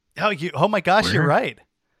in. Oh my gosh, where? You're right.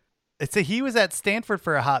 He was at Stanford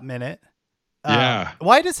for a hot minute. Yeah.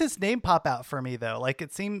 Why does his name pop out for me though? Like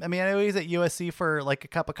it seemed, I know he's at USC for like a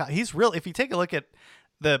cup of coffee. He's real. If you take a look at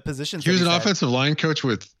the positions, he was an offensive line coach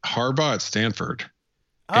with Harbaugh at Stanford,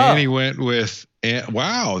 Oh. And he went with,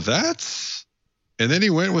 wow, that's, and then he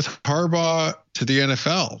went with Harbaugh to the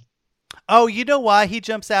NFL. Oh, you know why he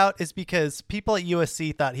jumps out is because people at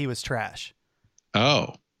USC thought he was trash.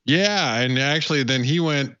 Oh, yeah. And actually then he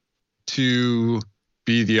went to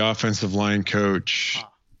be the offensive line coach. Huh.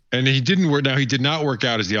 And he didn't work. Now he did not work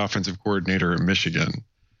out as the offensive coordinator at Michigan.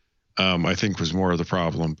 I think was more of the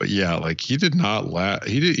problem, but yeah, like he did not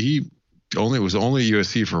he was only at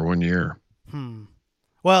USC for 1 year.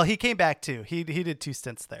 Well, he came back too. He did 2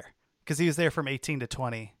 stints there because he was there from 18 to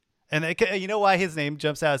 20. And you know why his name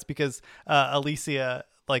jumps out is because Alicia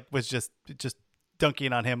was just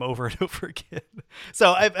dunking on him over and over again.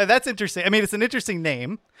 So that's interesting. It's an interesting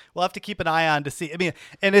name. We'll have to keep an eye on to see.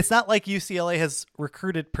 And it's not like UCLA has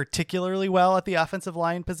recruited particularly well at the offensive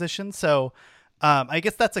line position. So I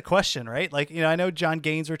guess that's a question, right? I know John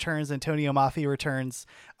Gaines returns, Antonio Mafi returns.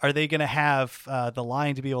 Are they going to have the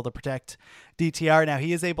line to be able to protect DTR? Now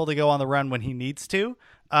he is able to go on the run when he needs to.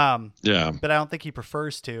 Yeah, but I don't think he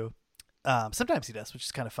prefers to. Sometimes he does, which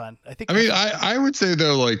is kind of fun. I would say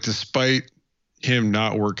though, despite him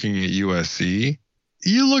not working at USC,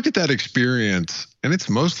 you look at that experience and it's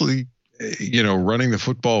mostly, running the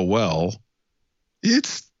football well.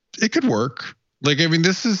 It could work.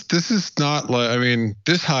 This is not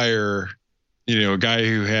this hire, a guy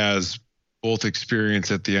who has both experience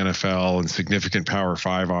at the NFL and significant Power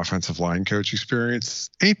 5 offensive line coach experience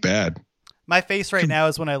ain't bad. My face right now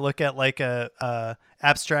is when I look at a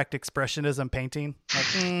abstract expressionism painting.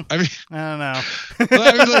 I don't know.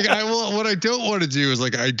 What I don't want to do is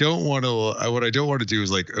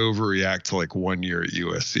overreact to 1 year at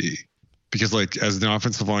USC, because as an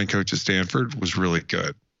offensive line coach at Stanford was really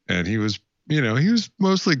good, and he was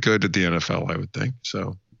mostly good at the NFL, I would think.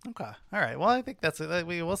 So. Okay. All right. Well, I think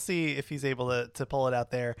we'll see if he's able to pull it out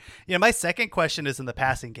there. My second question is in the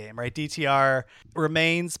passing game, right? DTR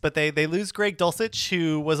remains, but they lose Greg Dulcich,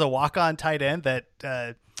 who was a walk-on tight end that,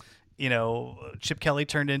 Chip Kelly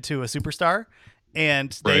turned into a superstar,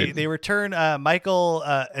 and they return Michael,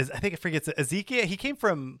 I think I forget Ezekiel. He came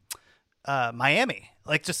from Miami,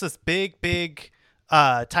 just this big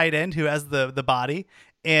tight end who has the body.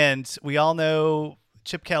 And we all know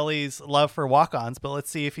Chip Kelly's love for walk-ons, but let's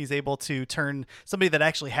see if he's able to turn somebody that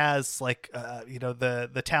actually has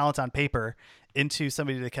the talent on paper into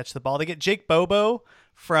somebody to catch the ball. They get Jake Bobo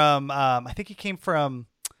from, I think he came from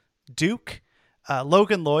Duke,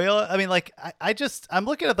 Logan Loyola. I'm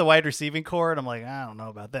looking at the wide receiving core and I'm like, I don't know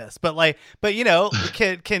about this, but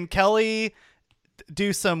can Kelly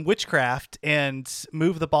do some witchcraft and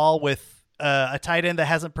move the ball with a tight end that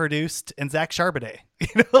hasn't produced and Zach Charbonnet?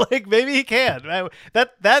 Maybe he can. I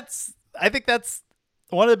think that's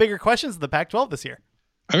one of the bigger questions in the Pac-12 this year.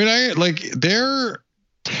 They're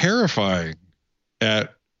terrifying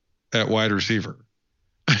at wide receiver.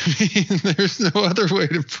 There's no other way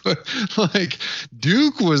to put,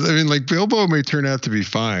 Duke was, Bilbo may turn out to be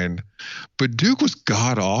fine, but Duke was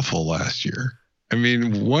god awful last year.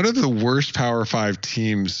 One of the worst Power 5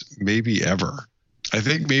 teams maybe ever. I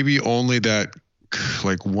think maybe only that,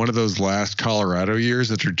 one of those last Colorado years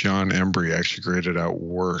that John Embry actually graded out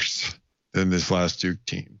worse than this last Duke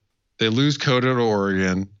team. They lose Coda to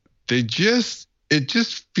Oregon. It just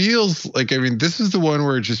feels like, this is the one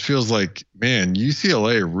where it just feels like, man,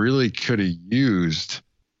 UCLA really could have used,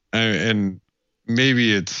 and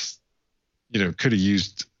maybe it's, could have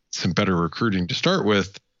used some better recruiting to start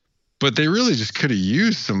with. But they really just could have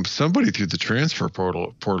used somebody through the transfer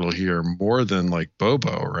portal here more than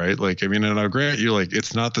Bobo, right? And I'll grant you,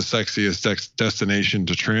 it's not the sexiest destination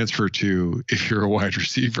to transfer to if you're a wide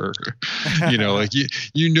receiver. They're going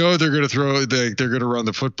to throw, they're going to run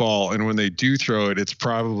the football, and when they do throw it, it's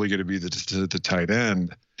probably going to be the tight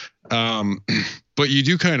end. But you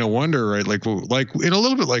do kind of wonder, right? In a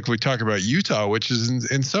little bit like we talk about Utah, which is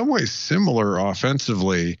in some ways similar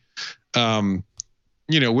offensively.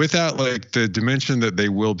 without like the dimension that they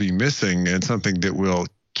will be missing and something that will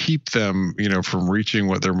keep them, from reaching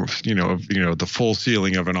what they're, the full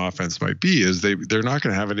ceiling of an offense might be, is they're not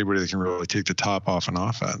going to have anybody that can really take the top off an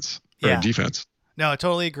offense or defense. No, I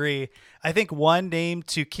totally agree. I think one name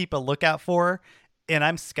to keep a lookout for, and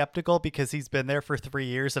I'm skeptical because he's been there for 3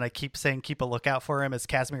 years and I keep saying keep a lookout for him, is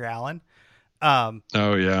Kazmir Allen.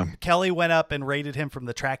 Oh yeah. Kelly went up and rated him from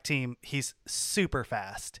the track team. He's super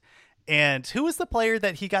fast. And who was the player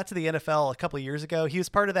that he got to the NFL a couple of years ago? He was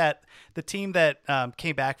part of the team that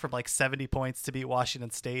came back from like 70 points to beat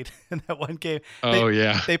Washington State in that one game.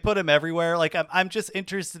 They put him everywhere. Like I'm just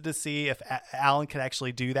interested to see if Allen can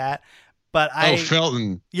actually do that. But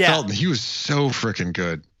Felton. Yeah. Felton, he was so freaking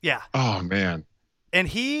good. Yeah. Oh man. And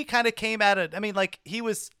he kind of came at it. I mean, like he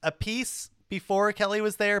was a piece before Kelly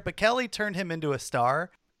was there, but Kelly turned him into a star.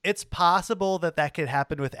 It's possible that could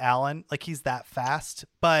happen with Allen. Like he's that fast,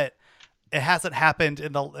 but it hasn't happened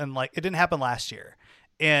it didn't happen last year.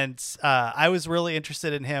 And I was really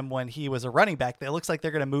interested in him when he was a running back. It looks like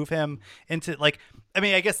they're going to move him into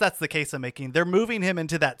I guess that's the case I'm making. They're moving him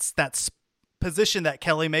into that position that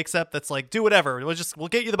Kelly makes up. That's like, do whatever. We'll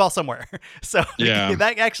get you the ball somewhere. So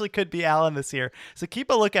that actually could be Allen this year. So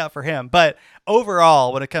keep a lookout for him. But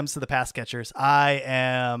overall, when it comes to the pass catchers,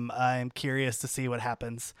 I'm curious to see what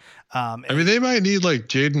happens. They might need like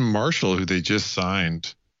Jaden Marshall, who they just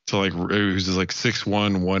signed. So who's like 6'1",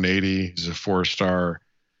 180. He's a 4-star.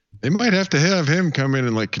 They might have to have him come in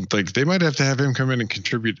and they might have to have him come in and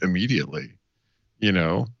contribute immediately,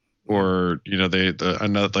 or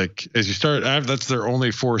another, as you start, that's their only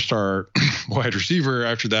 4-star wide receiver.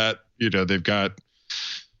 After that, they've got,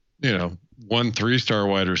 1 3-star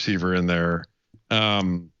wide receiver in there.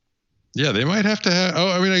 They might have to have,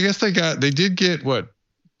 I guess they did get what,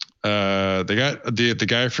 they got the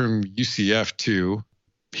guy from UCF too.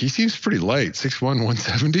 He seems pretty light, 6'1",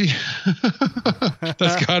 170.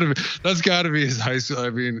 That's gotta be his high school. I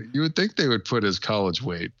mean, you would think they would put his college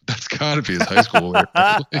weight. That's gotta be his high school weight.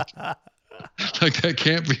 That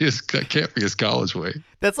can't be his college weight.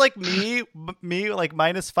 That's like me like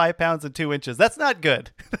minus 5 pounds and 2 inches. That's not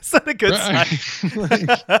good. That's not a good sign.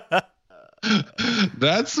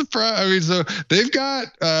 That's the problem. I mean, so they've got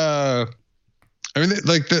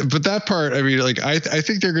but that part, I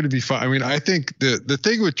think they're going to be fine. I mean, I think the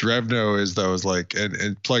thing with Drevno is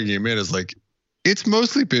and plugging him in is it's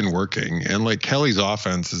mostly been working, and Kelly's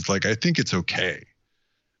offense is I think it's okay.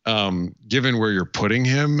 Given where you're putting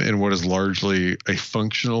him and what is largely a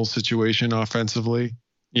functional situation offensively,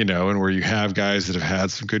 and where you have guys that have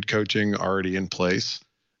had some good coaching already in place.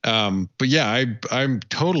 But yeah, I'm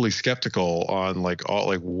totally skeptical on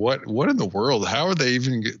what in the world, how are they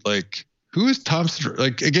even who is Thompson?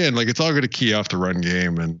 It's all going to key off the run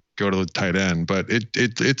game and go to the tight end, but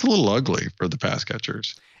it's a little ugly for the pass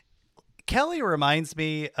catchers. Kelly reminds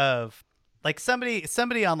me of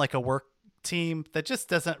somebody on a work team that just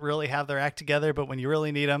doesn't really have their act together, but when you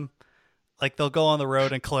really need them, they'll go on the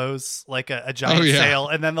road and close a giant sale,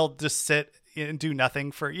 and then they'll just sit and do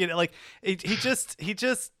nothing for he just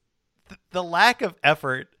the lack of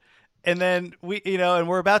effort. And then and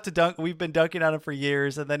we're about to dunk. We've been dunking on him for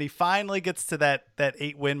years, and then he finally gets to that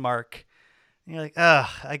 8-win mark. And you're like,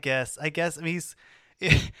 I guess. I mean,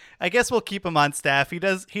 I guess we'll keep him on staff. He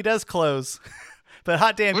does close, but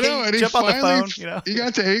hot damn, can you jump on the phone? He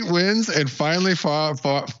got to 8 wins and finally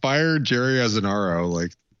fired Jerry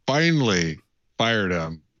Azzinaro. Finally fired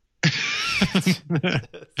him.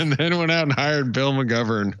 And then went out and hired Bill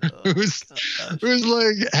McGovern, who's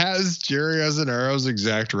has Jerry Azzinaro's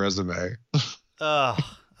exact resume.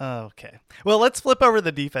 Okay. Well, let's flip over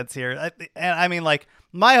the defense here.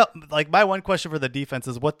 My one question for the defense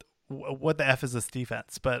is what the F is this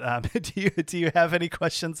defense? But do you have any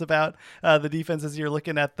questions about the defense as you're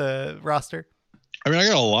looking at the roster? I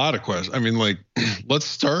got a lot of questions. Let's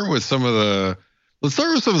start with some of the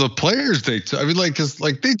players they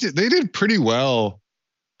did pretty well,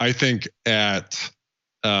 I think, at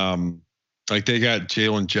they got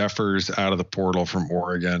Jalen Jeffers out of the portal from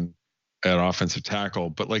Oregon at offensive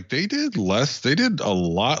tackle, but they did a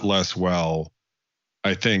lot less well,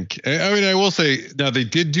 I think. I will say now they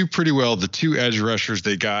did do pretty well. The 2 edge rushers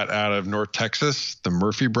they got out of North Texas, the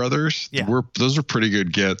Murphy brothers, those are pretty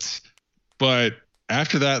good gets. But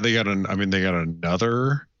after that, they got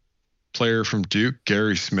another player from Duke,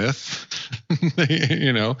 Gary Smith.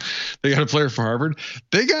 They got a player from Harvard.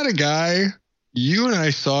 They got a guy, you and I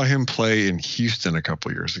saw him play in Houston a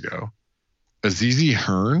couple years ago, Azizi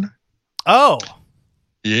Hearn. Oh,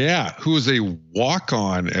 yeah, who was a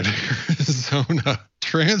walk-on at Arizona,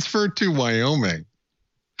 transferred to Wyoming.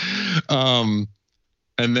 And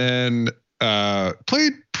then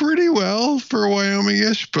played pretty well for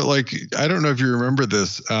Wyoming-ish, but like, I don't know if you remember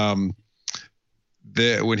this.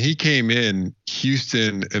 That when he came in,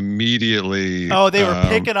 Houston immediately. Oh, they were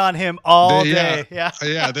picking on him all day. Yeah.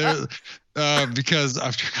 Because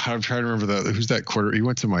I'm trying to remember who's that quarter. He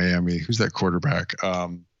went to Miami. Who's that quarterback? I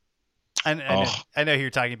know who you're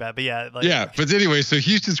talking about, but yeah. But anyway, so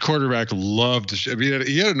Houston's quarterback loved to show. I mean,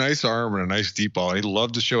 he had a nice arm and a nice deep ball. He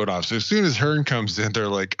loved to show it off. So as soon as Hearn comes in, they're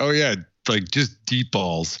like, oh yeah, like just deep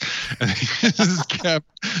balls. And he just kept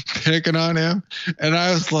picking on him. And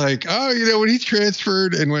I was like, oh, when he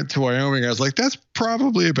transferred and went to Wyoming, I was like, that's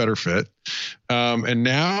probably a better fit. And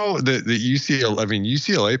now that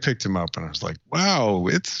UCLA picked him up, and I was like, wow,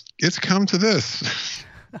 it's come to this.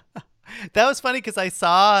 That was funny because I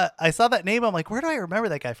saw that name. I'm like, where do I remember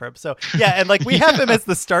that guy from? So yeah, and like we have him as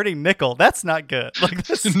the starting nickel. That's not good. Like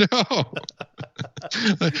this. No.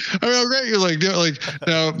 I mean, great. You're like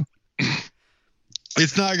now.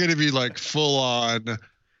 It's not going to be like full on,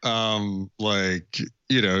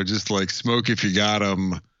 just like smoke if you got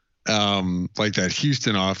them, like that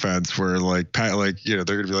Houston offense where they're going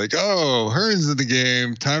to be like, oh, Hearn's in the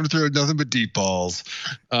game, time to throw nothing but deep balls.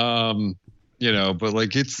 But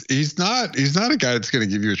like he's not a guy that's going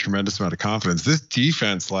to give you a tremendous amount of confidence. This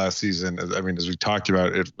defense last season, I mean, as we talked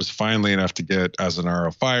about, it was finally enough to get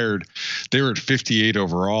Azanaro fired. They were at 58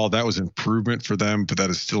 overall. That was improvement for them, but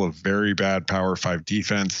that is still a very bad Power 5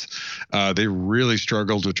 defense. They really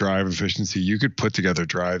struggled with drive efficiency. You could put together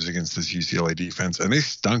drives against this UCLA defense, and they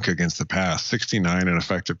stunk against the pass, 69 in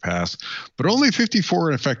effective pass, but only 54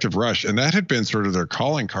 in effective rush. And that had been sort of their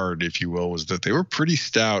calling card, if you will, was that they were pretty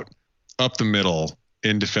stout up the middle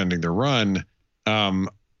in defending the run.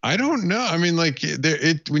 I don't know. I mean, like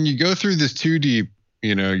when you go through this 2 deep,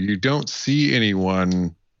 you don't see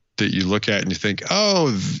anyone that you look at and you think,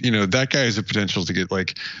 oh, that guy has a potential to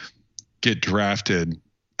get drafted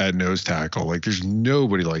at nose tackle. Like there's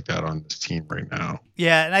nobody like that on this team right now.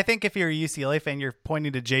 Yeah. And I think if you're a UCLA fan, you're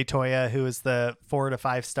pointing to Jay Toya, who is the 4 to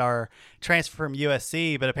 5 star transfer from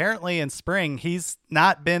USC, but apparently in spring, he's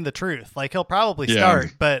not been the truth. Like he'll probably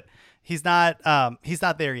start, but he's not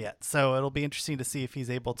there yet. So it'll be interesting to see if he's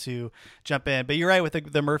able to jump in. But you're right with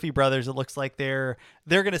the Murphy brothers. It looks like they're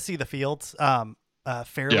going to see the fields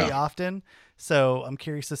fairly often. So I'm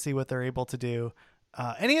curious to see what they're able to do.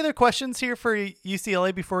 Any other questions here for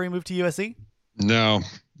UCLA before we move to USC? No,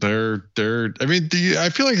 I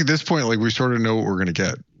feel like at this point, like we sort of know what we're going to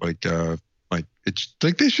get. It's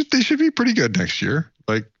like they should be pretty good next year.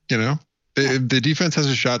 The defense has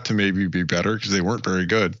a shot to maybe be better because they weren't very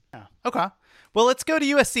good. Okay. Well, let's go to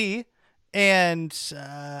USC. And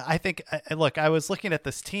I think, I was looking at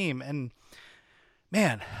this team and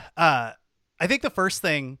man, I think the first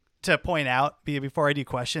thing to point out before I do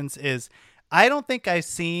questions is I don't think I've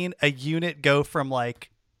seen a unit go from like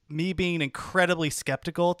me being incredibly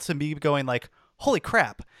skeptical to me going like, holy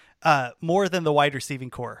crap, more than the wide receiving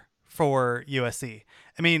core for USC.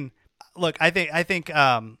 I mean, look, I think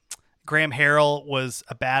Graham Harrell was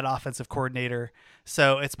a bad offensive coordinator.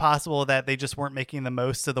 So it's possible that they just weren't making the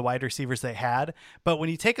most of the wide receivers they had. But when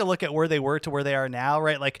you take a look at where they were to where they are now,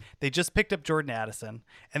 right? Like they just picked up Jordan Addison,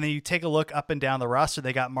 and then you take a look up and down the roster.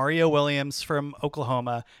 They got Mario Williams from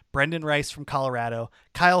Oklahoma, Brendan Rice from Colorado.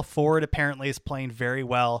 Kyle Ford apparently is playing very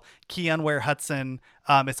well. Keon Ware-Hudson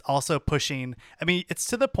is also pushing. I mean, it's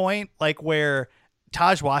to the point like where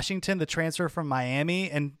Taj Washington, the transfer from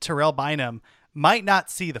Miami, and Terrell Bynum might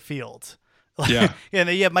not see the field. Yeah. And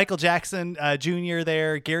you have Michael Jackson Jr.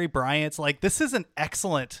 there, Gary Bryant. Like this is an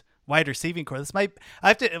excellent wide receiving core. I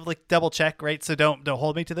have to double check, right? So don't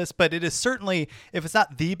hold me to this, but it is certainly, if it's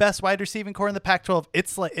not the best wide receiving core in the Pac-12,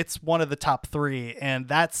 it's one of the top 3. And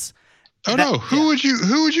that's, who would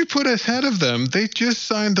you put ahead of them? They just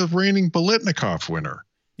signed the reigning Biletnikoff winner.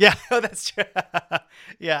 Yeah. That's true.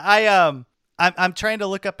 Yeah. I'm trying to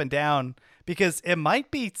look up and down because it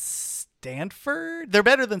might be Stanford. They're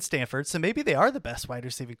better than Stanford, so maybe they are the best wide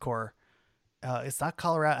receiving core. It's not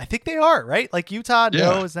Colorado. I think they are, right? Like Utah. Yeah.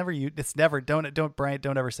 No, it's never. It's never. Don't Bryant.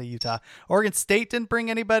 Don't ever say Utah. Oregon State didn't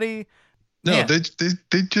bring anybody. No, yeah.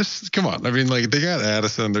 They just come on. I mean, like they got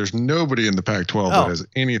Addison. There's nobody in the Pac-12 that has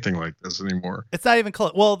anything like this anymore. It's not even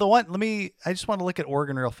close. Well, I just want to look at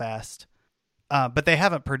Oregon real fast. But they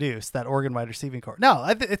haven't produced that Oregon wide receiving core. No,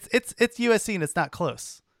 it's USC and it's not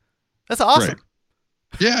close. That's awesome. Right.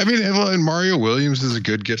 Yeah, I mean, and Mario Williams is a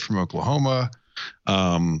good get from Oklahoma.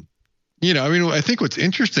 I think what's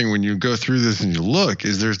interesting when you go through this and you look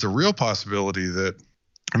is there's the real possibility that,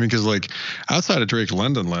 because like outside of Drake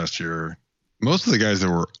London last year, most of the guys that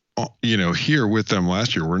were, here with them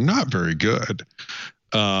last year were not very good.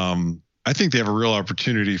 I think they have a real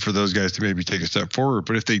opportunity for those guys to maybe take a step forward.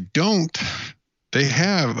 But if they don't, they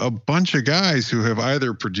have a bunch of guys who have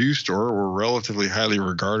either produced or were relatively highly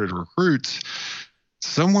regarded recruits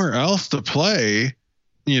somewhere else to play,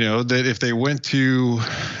 that if they went to,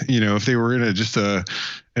 if they were in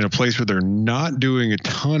a place where they're not doing a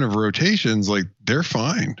ton of rotations, like they're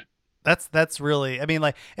fine. That's really, and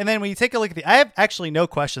then when you take a look at I have actually no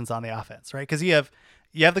questions on the offense, right? Because you have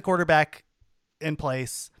the quarterback in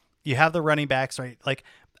place, you have the running backs, right? Like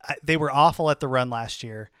they were awful at the run last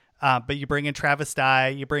year, but you bring in Travis Dye,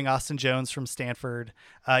 you bring Austin Jones from Stanford,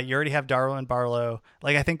 you already have Darwin Barlow.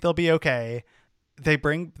 Like I think they'll be okay. They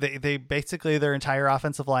basically their entire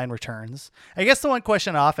offensive line returns. I guess the one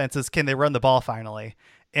question on offense is, can they run the ball finally?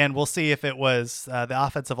 And we'll see if it was the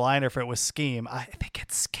offensive line or if it was scheme. I think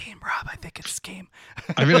it's scheme, Rob. I think it's scheme.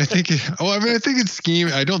 I think it's scheme.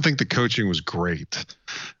 I don't think the coaching was great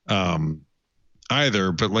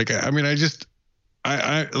either. But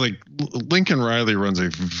I Lincoln Riley runs a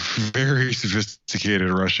very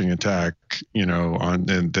sophisticated rushing attack,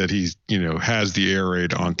 and that he's, has the air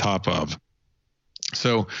raid on top of.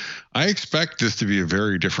 So I expect this to be a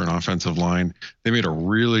very different offensive line. They made a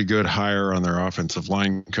really good hire on their offensive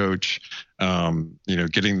line coach, getting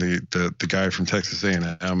the guy from Texas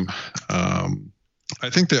A&M. I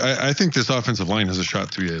think this offensive line has a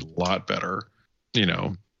shot to be a lot better,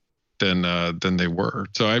 than they were.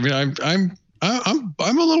 So I'm a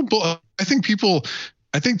little. I think people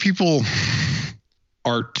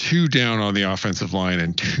are too down on the offensive line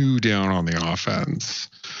and too down on the offense.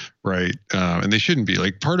 Right. And they shouldn't be.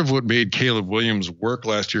 Like, part of what made Caleb Williams work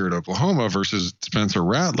last year at Oklahoma versus Spencer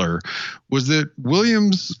Rattler was that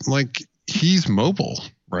Williams, he's mobile,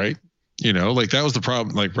 right? That was the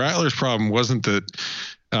problem. Like, Rattler's problem wasn't that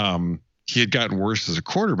he had gotten worse as a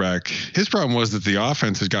quarterback. His problem was that the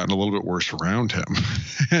offense has gotten a little bit worse around him.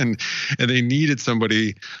 and they needed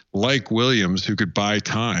somebody like Williams who could buy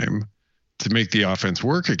time to make the offense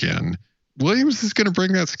work again. Williams is going to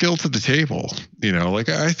bring that skill to the table.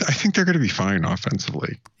 I think they're going to be fine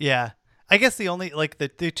offensively. Yeah. I guess the only,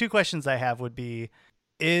 the two questions I have would be,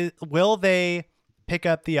 will they pick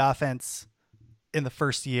up the offense in the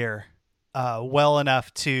first year well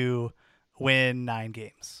enough to win 9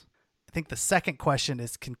 games? I think the second question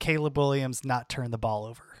is, can Caleb Williams not turn the ball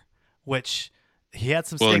over? Which he had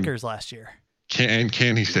some stinkers last year. Can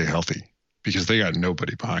he stay healthy? Because they got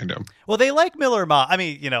nobody behind him. Well, they like Miller Moss.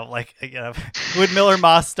 Would Miller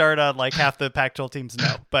Moss start on half the Pac-12 teams?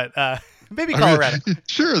 No, but maybe Colorado.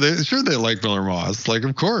 Sure, they like Miller Moss.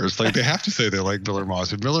 Of course, they have to say they like Miller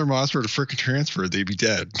Moss. If Miller Moss were to frickin' transfer, they'd be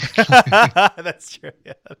dead. That's true.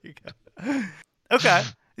 Yeah, there you go. Okay,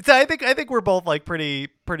 so I think we're both pretty.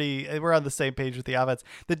 We're on the same page with the offense.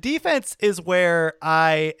 The defense is where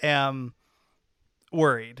I am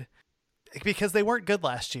worried, because they weren't good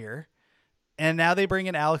last year. And now they bring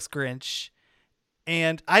in Alex Grinch,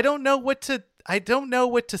 and I don't know what to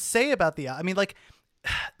say about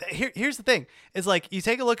here's the thing is, you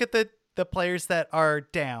take a look at the players that are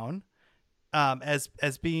down as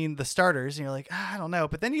being the starters, and you're like, I don't know.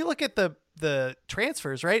 But then you look at the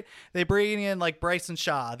transfers, right? They bring in Bryson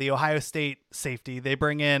Shaw, the Ohio State safety. They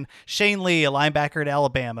bring in Shane Lee, a linebacker at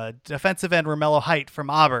Alabama, defensive end Romello Height from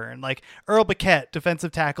Auburn, Earl Biquette,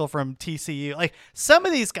 defensive tackle from TCU. Some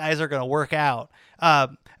of these guys are going to work out.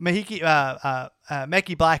 Mekhi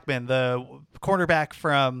Blackman, the cornerback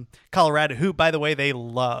from Colorado, who, by the way, they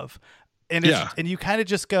love. And and you kind of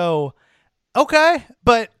just go, okay,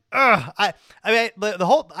 but I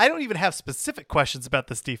don't even have specific questions about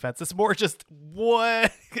this defense. It's more just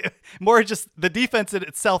the defense in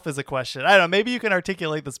itself is a question. I don't know. Maybe you can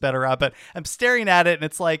articulate this better, Rob, but I'm staring at it and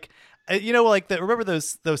it's remember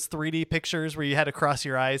those 3D pictures where you had to cross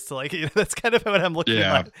your eyes to that's kind of what I'm looking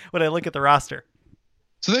at when I look at the roster.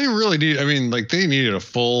 So they really they needed a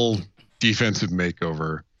full defensive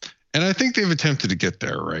makeover, and I think they've attempted to get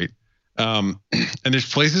there. Right. And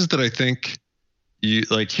there's places that I think,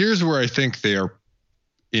 here's where I think they are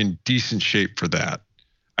in decent shape for that.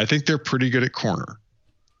 I think they're pretty good at corner.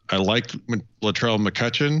 I like Latrell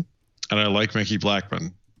McCutcheon, and I like Mekhi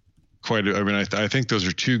Blackman. I think those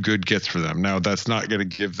are 2 good gets for them. Now, that's not going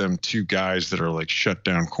to give them 2 guys that are shut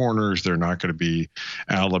down corners. They're not going to be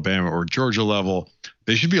Alabama or Georgia level.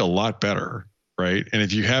 They should be a lot better, right? And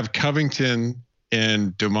if you have Covington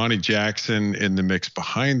and Domani Jackson in the mix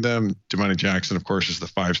behind them, Domani Jackson, of course, is the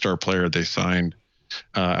 5-star player they signed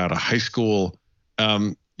out of high school.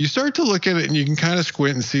 You start to look at it and you can kind of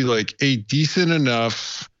squint and see a decent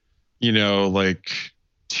enough,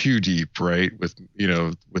 2 deep, right? With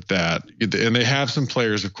that, and they have some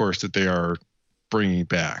players, of course, that they are bringing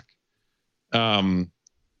back.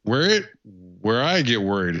 Where I get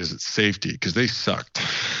worried is at safety, because they sucked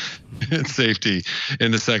at safety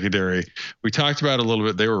in the secondary. We talked about it a little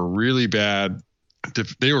bit. They were really bad.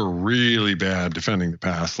 They were really bad defending the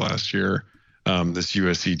pass last year. This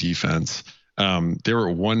USC defense. They were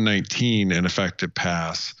at 119 in effective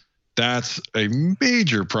pass. That's a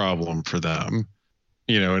major problem for them.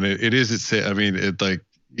 And it is. It like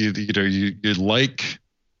you'd like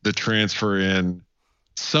the transfer in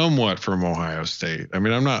somewhat from Ohio State. I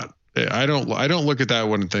don't look at that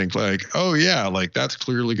one and think like, oh yeah, like that's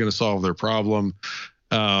clearly going to solve their problem.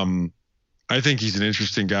 I think he's an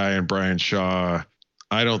interesting guy in Brian Shaw.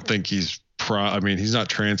 I don't think he's he's not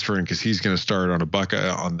transferring because he's going to start on a Buckeye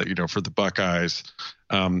for the Buckeyes.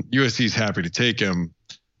 USC's happy to take him.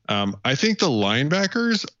 I think the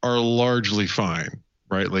linebackers are largely fine,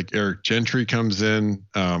 right? Like Eric Gentry comes in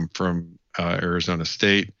from Arizona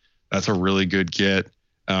State. That's a really good get.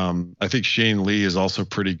 I think Shane Lee is also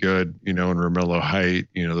pretty good, and Romello Height,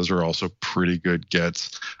 those are also pretty good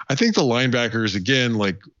gets. I think the linebackers, again,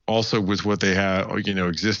 like also with what they have,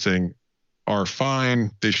 existing, are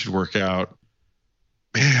fine. They should work out.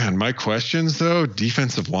 Man, my questions though,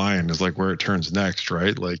 defensive line is like where it turns next,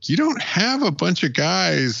 right? Like you don't have a bunch of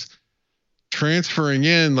guys transferring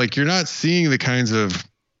in. Like you're not seeing the kinds of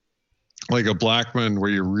like a Blackman where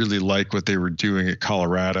you really like what they were doing at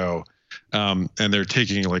Colorado. And they're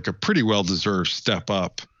taking like a pretty well-deserved step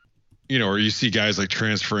up, or you see guys like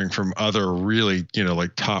transferring from other really,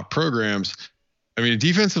 like top programs.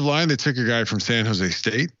 Defensive line, they took a guy from San Jose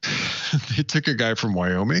State. They took a guy from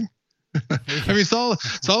Wyoming.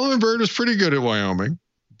 Solomon Byrd was pretty good at Wyoming,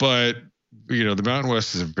 but the Mountain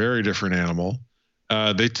West is a very different animal.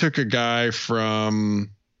 They took a guy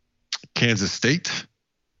from Kansas State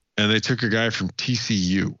and they took a guy from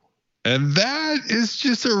TCU. And that is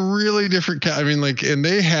just a really different. And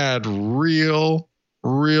they had real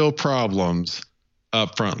problems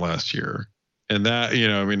up front last year. And that,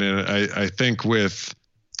 I think with,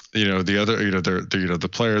 the other, the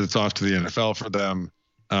player that's off to the NFL for them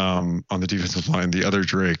on the defensive line, the other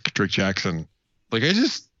Drake Jackson. Like,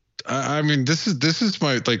 this is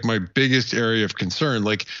my biggest area of concern.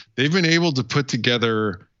 Like, they've been able to put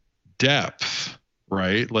together depth,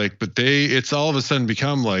 right? Like, but it's all of a sudden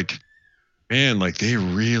become like, man, like they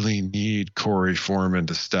really need Corey Foreman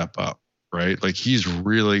to step up, right? Like he's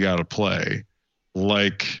really got to play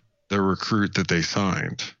like the recruit that they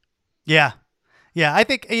signed. Yeah. I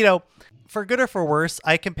think, for good or for worse,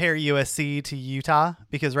 I compare USC to Utah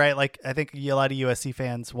because, right, like I think a lot of USC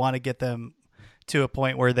fans want to get them to a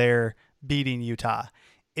point where they're beating Utah.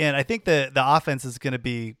 And I think the offense is going to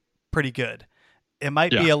be pretty good. It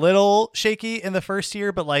might be a little shaky in the first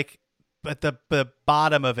year, but the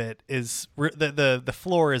bottom of it is the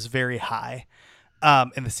floor is very high,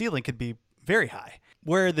 and the ceiling could be very high.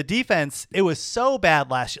 Where the defense, it was so bad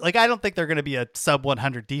last year. Like I don't think they're going to be a sub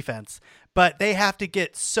 100 defense, but they have to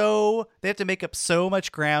make up so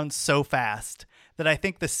much ground so fast that I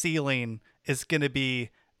think the ceiling is going to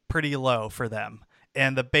be pretty low for them,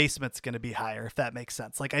 and the basement's going to be higher. If that makes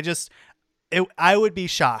sense. Like I would be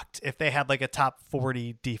shocked if they had like a top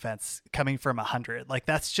 40 defense coming from 100. Like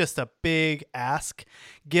that's just a big ask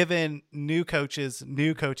given new coaches,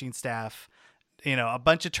 new coaching staff, a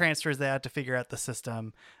bunch of transfers they had to figure out the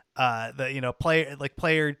system,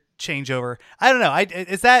 player changeover. I don't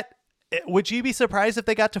know. Would you be surprised if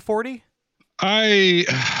they got to 40? The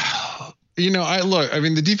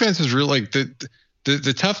defense is really like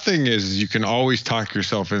the tough thing is you can always talk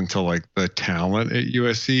yourself into like the talent at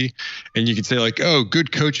USC and you can say like, oh,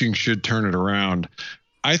 good coaching should turn it around.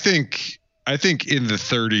 I think in the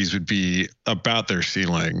 30s would be about their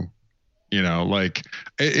ceiling, like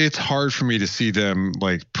it's hard for me to see them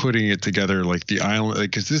like putting it together like the island,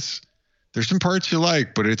 like, cause there's some parts you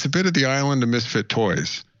like, but it's a bit of the island of misfit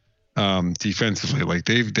toys defensively. Like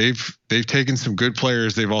they've taken some good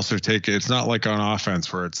players. They've also taken, it's not like on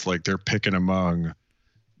offense where it's like they're picking among,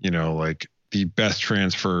 like the best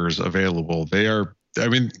transfers available.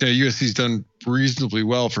 USC's done reasonably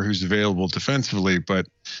well for who's available defensively, but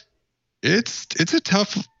I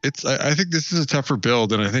think this is a tougher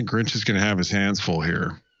build, and I think Grinch is going to have his hands full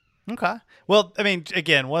here. Okay. Well,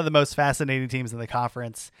 again, one of the most fascinating teams in the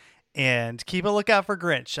conference, and keep a lookout for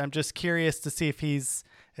Grinch. I'm just curious to see if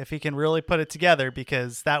he can really put it together,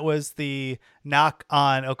 because that was the knock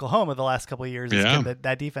on Oklahoma the last couple of years. Yeah.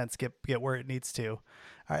 That defense get where it needs to.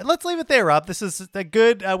 All right, let's leave it there, Rob. This is a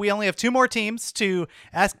good, we only have two more teams to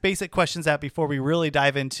ask basic questions at before we really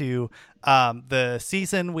dive into the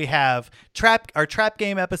season. We have our trap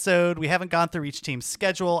game episode. We haven't gone through each team's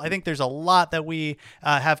schedule. I think there's a lot that we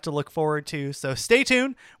have to look forward to. So stay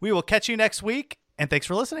tuned. We will catch you next week. And thanks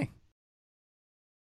for listening.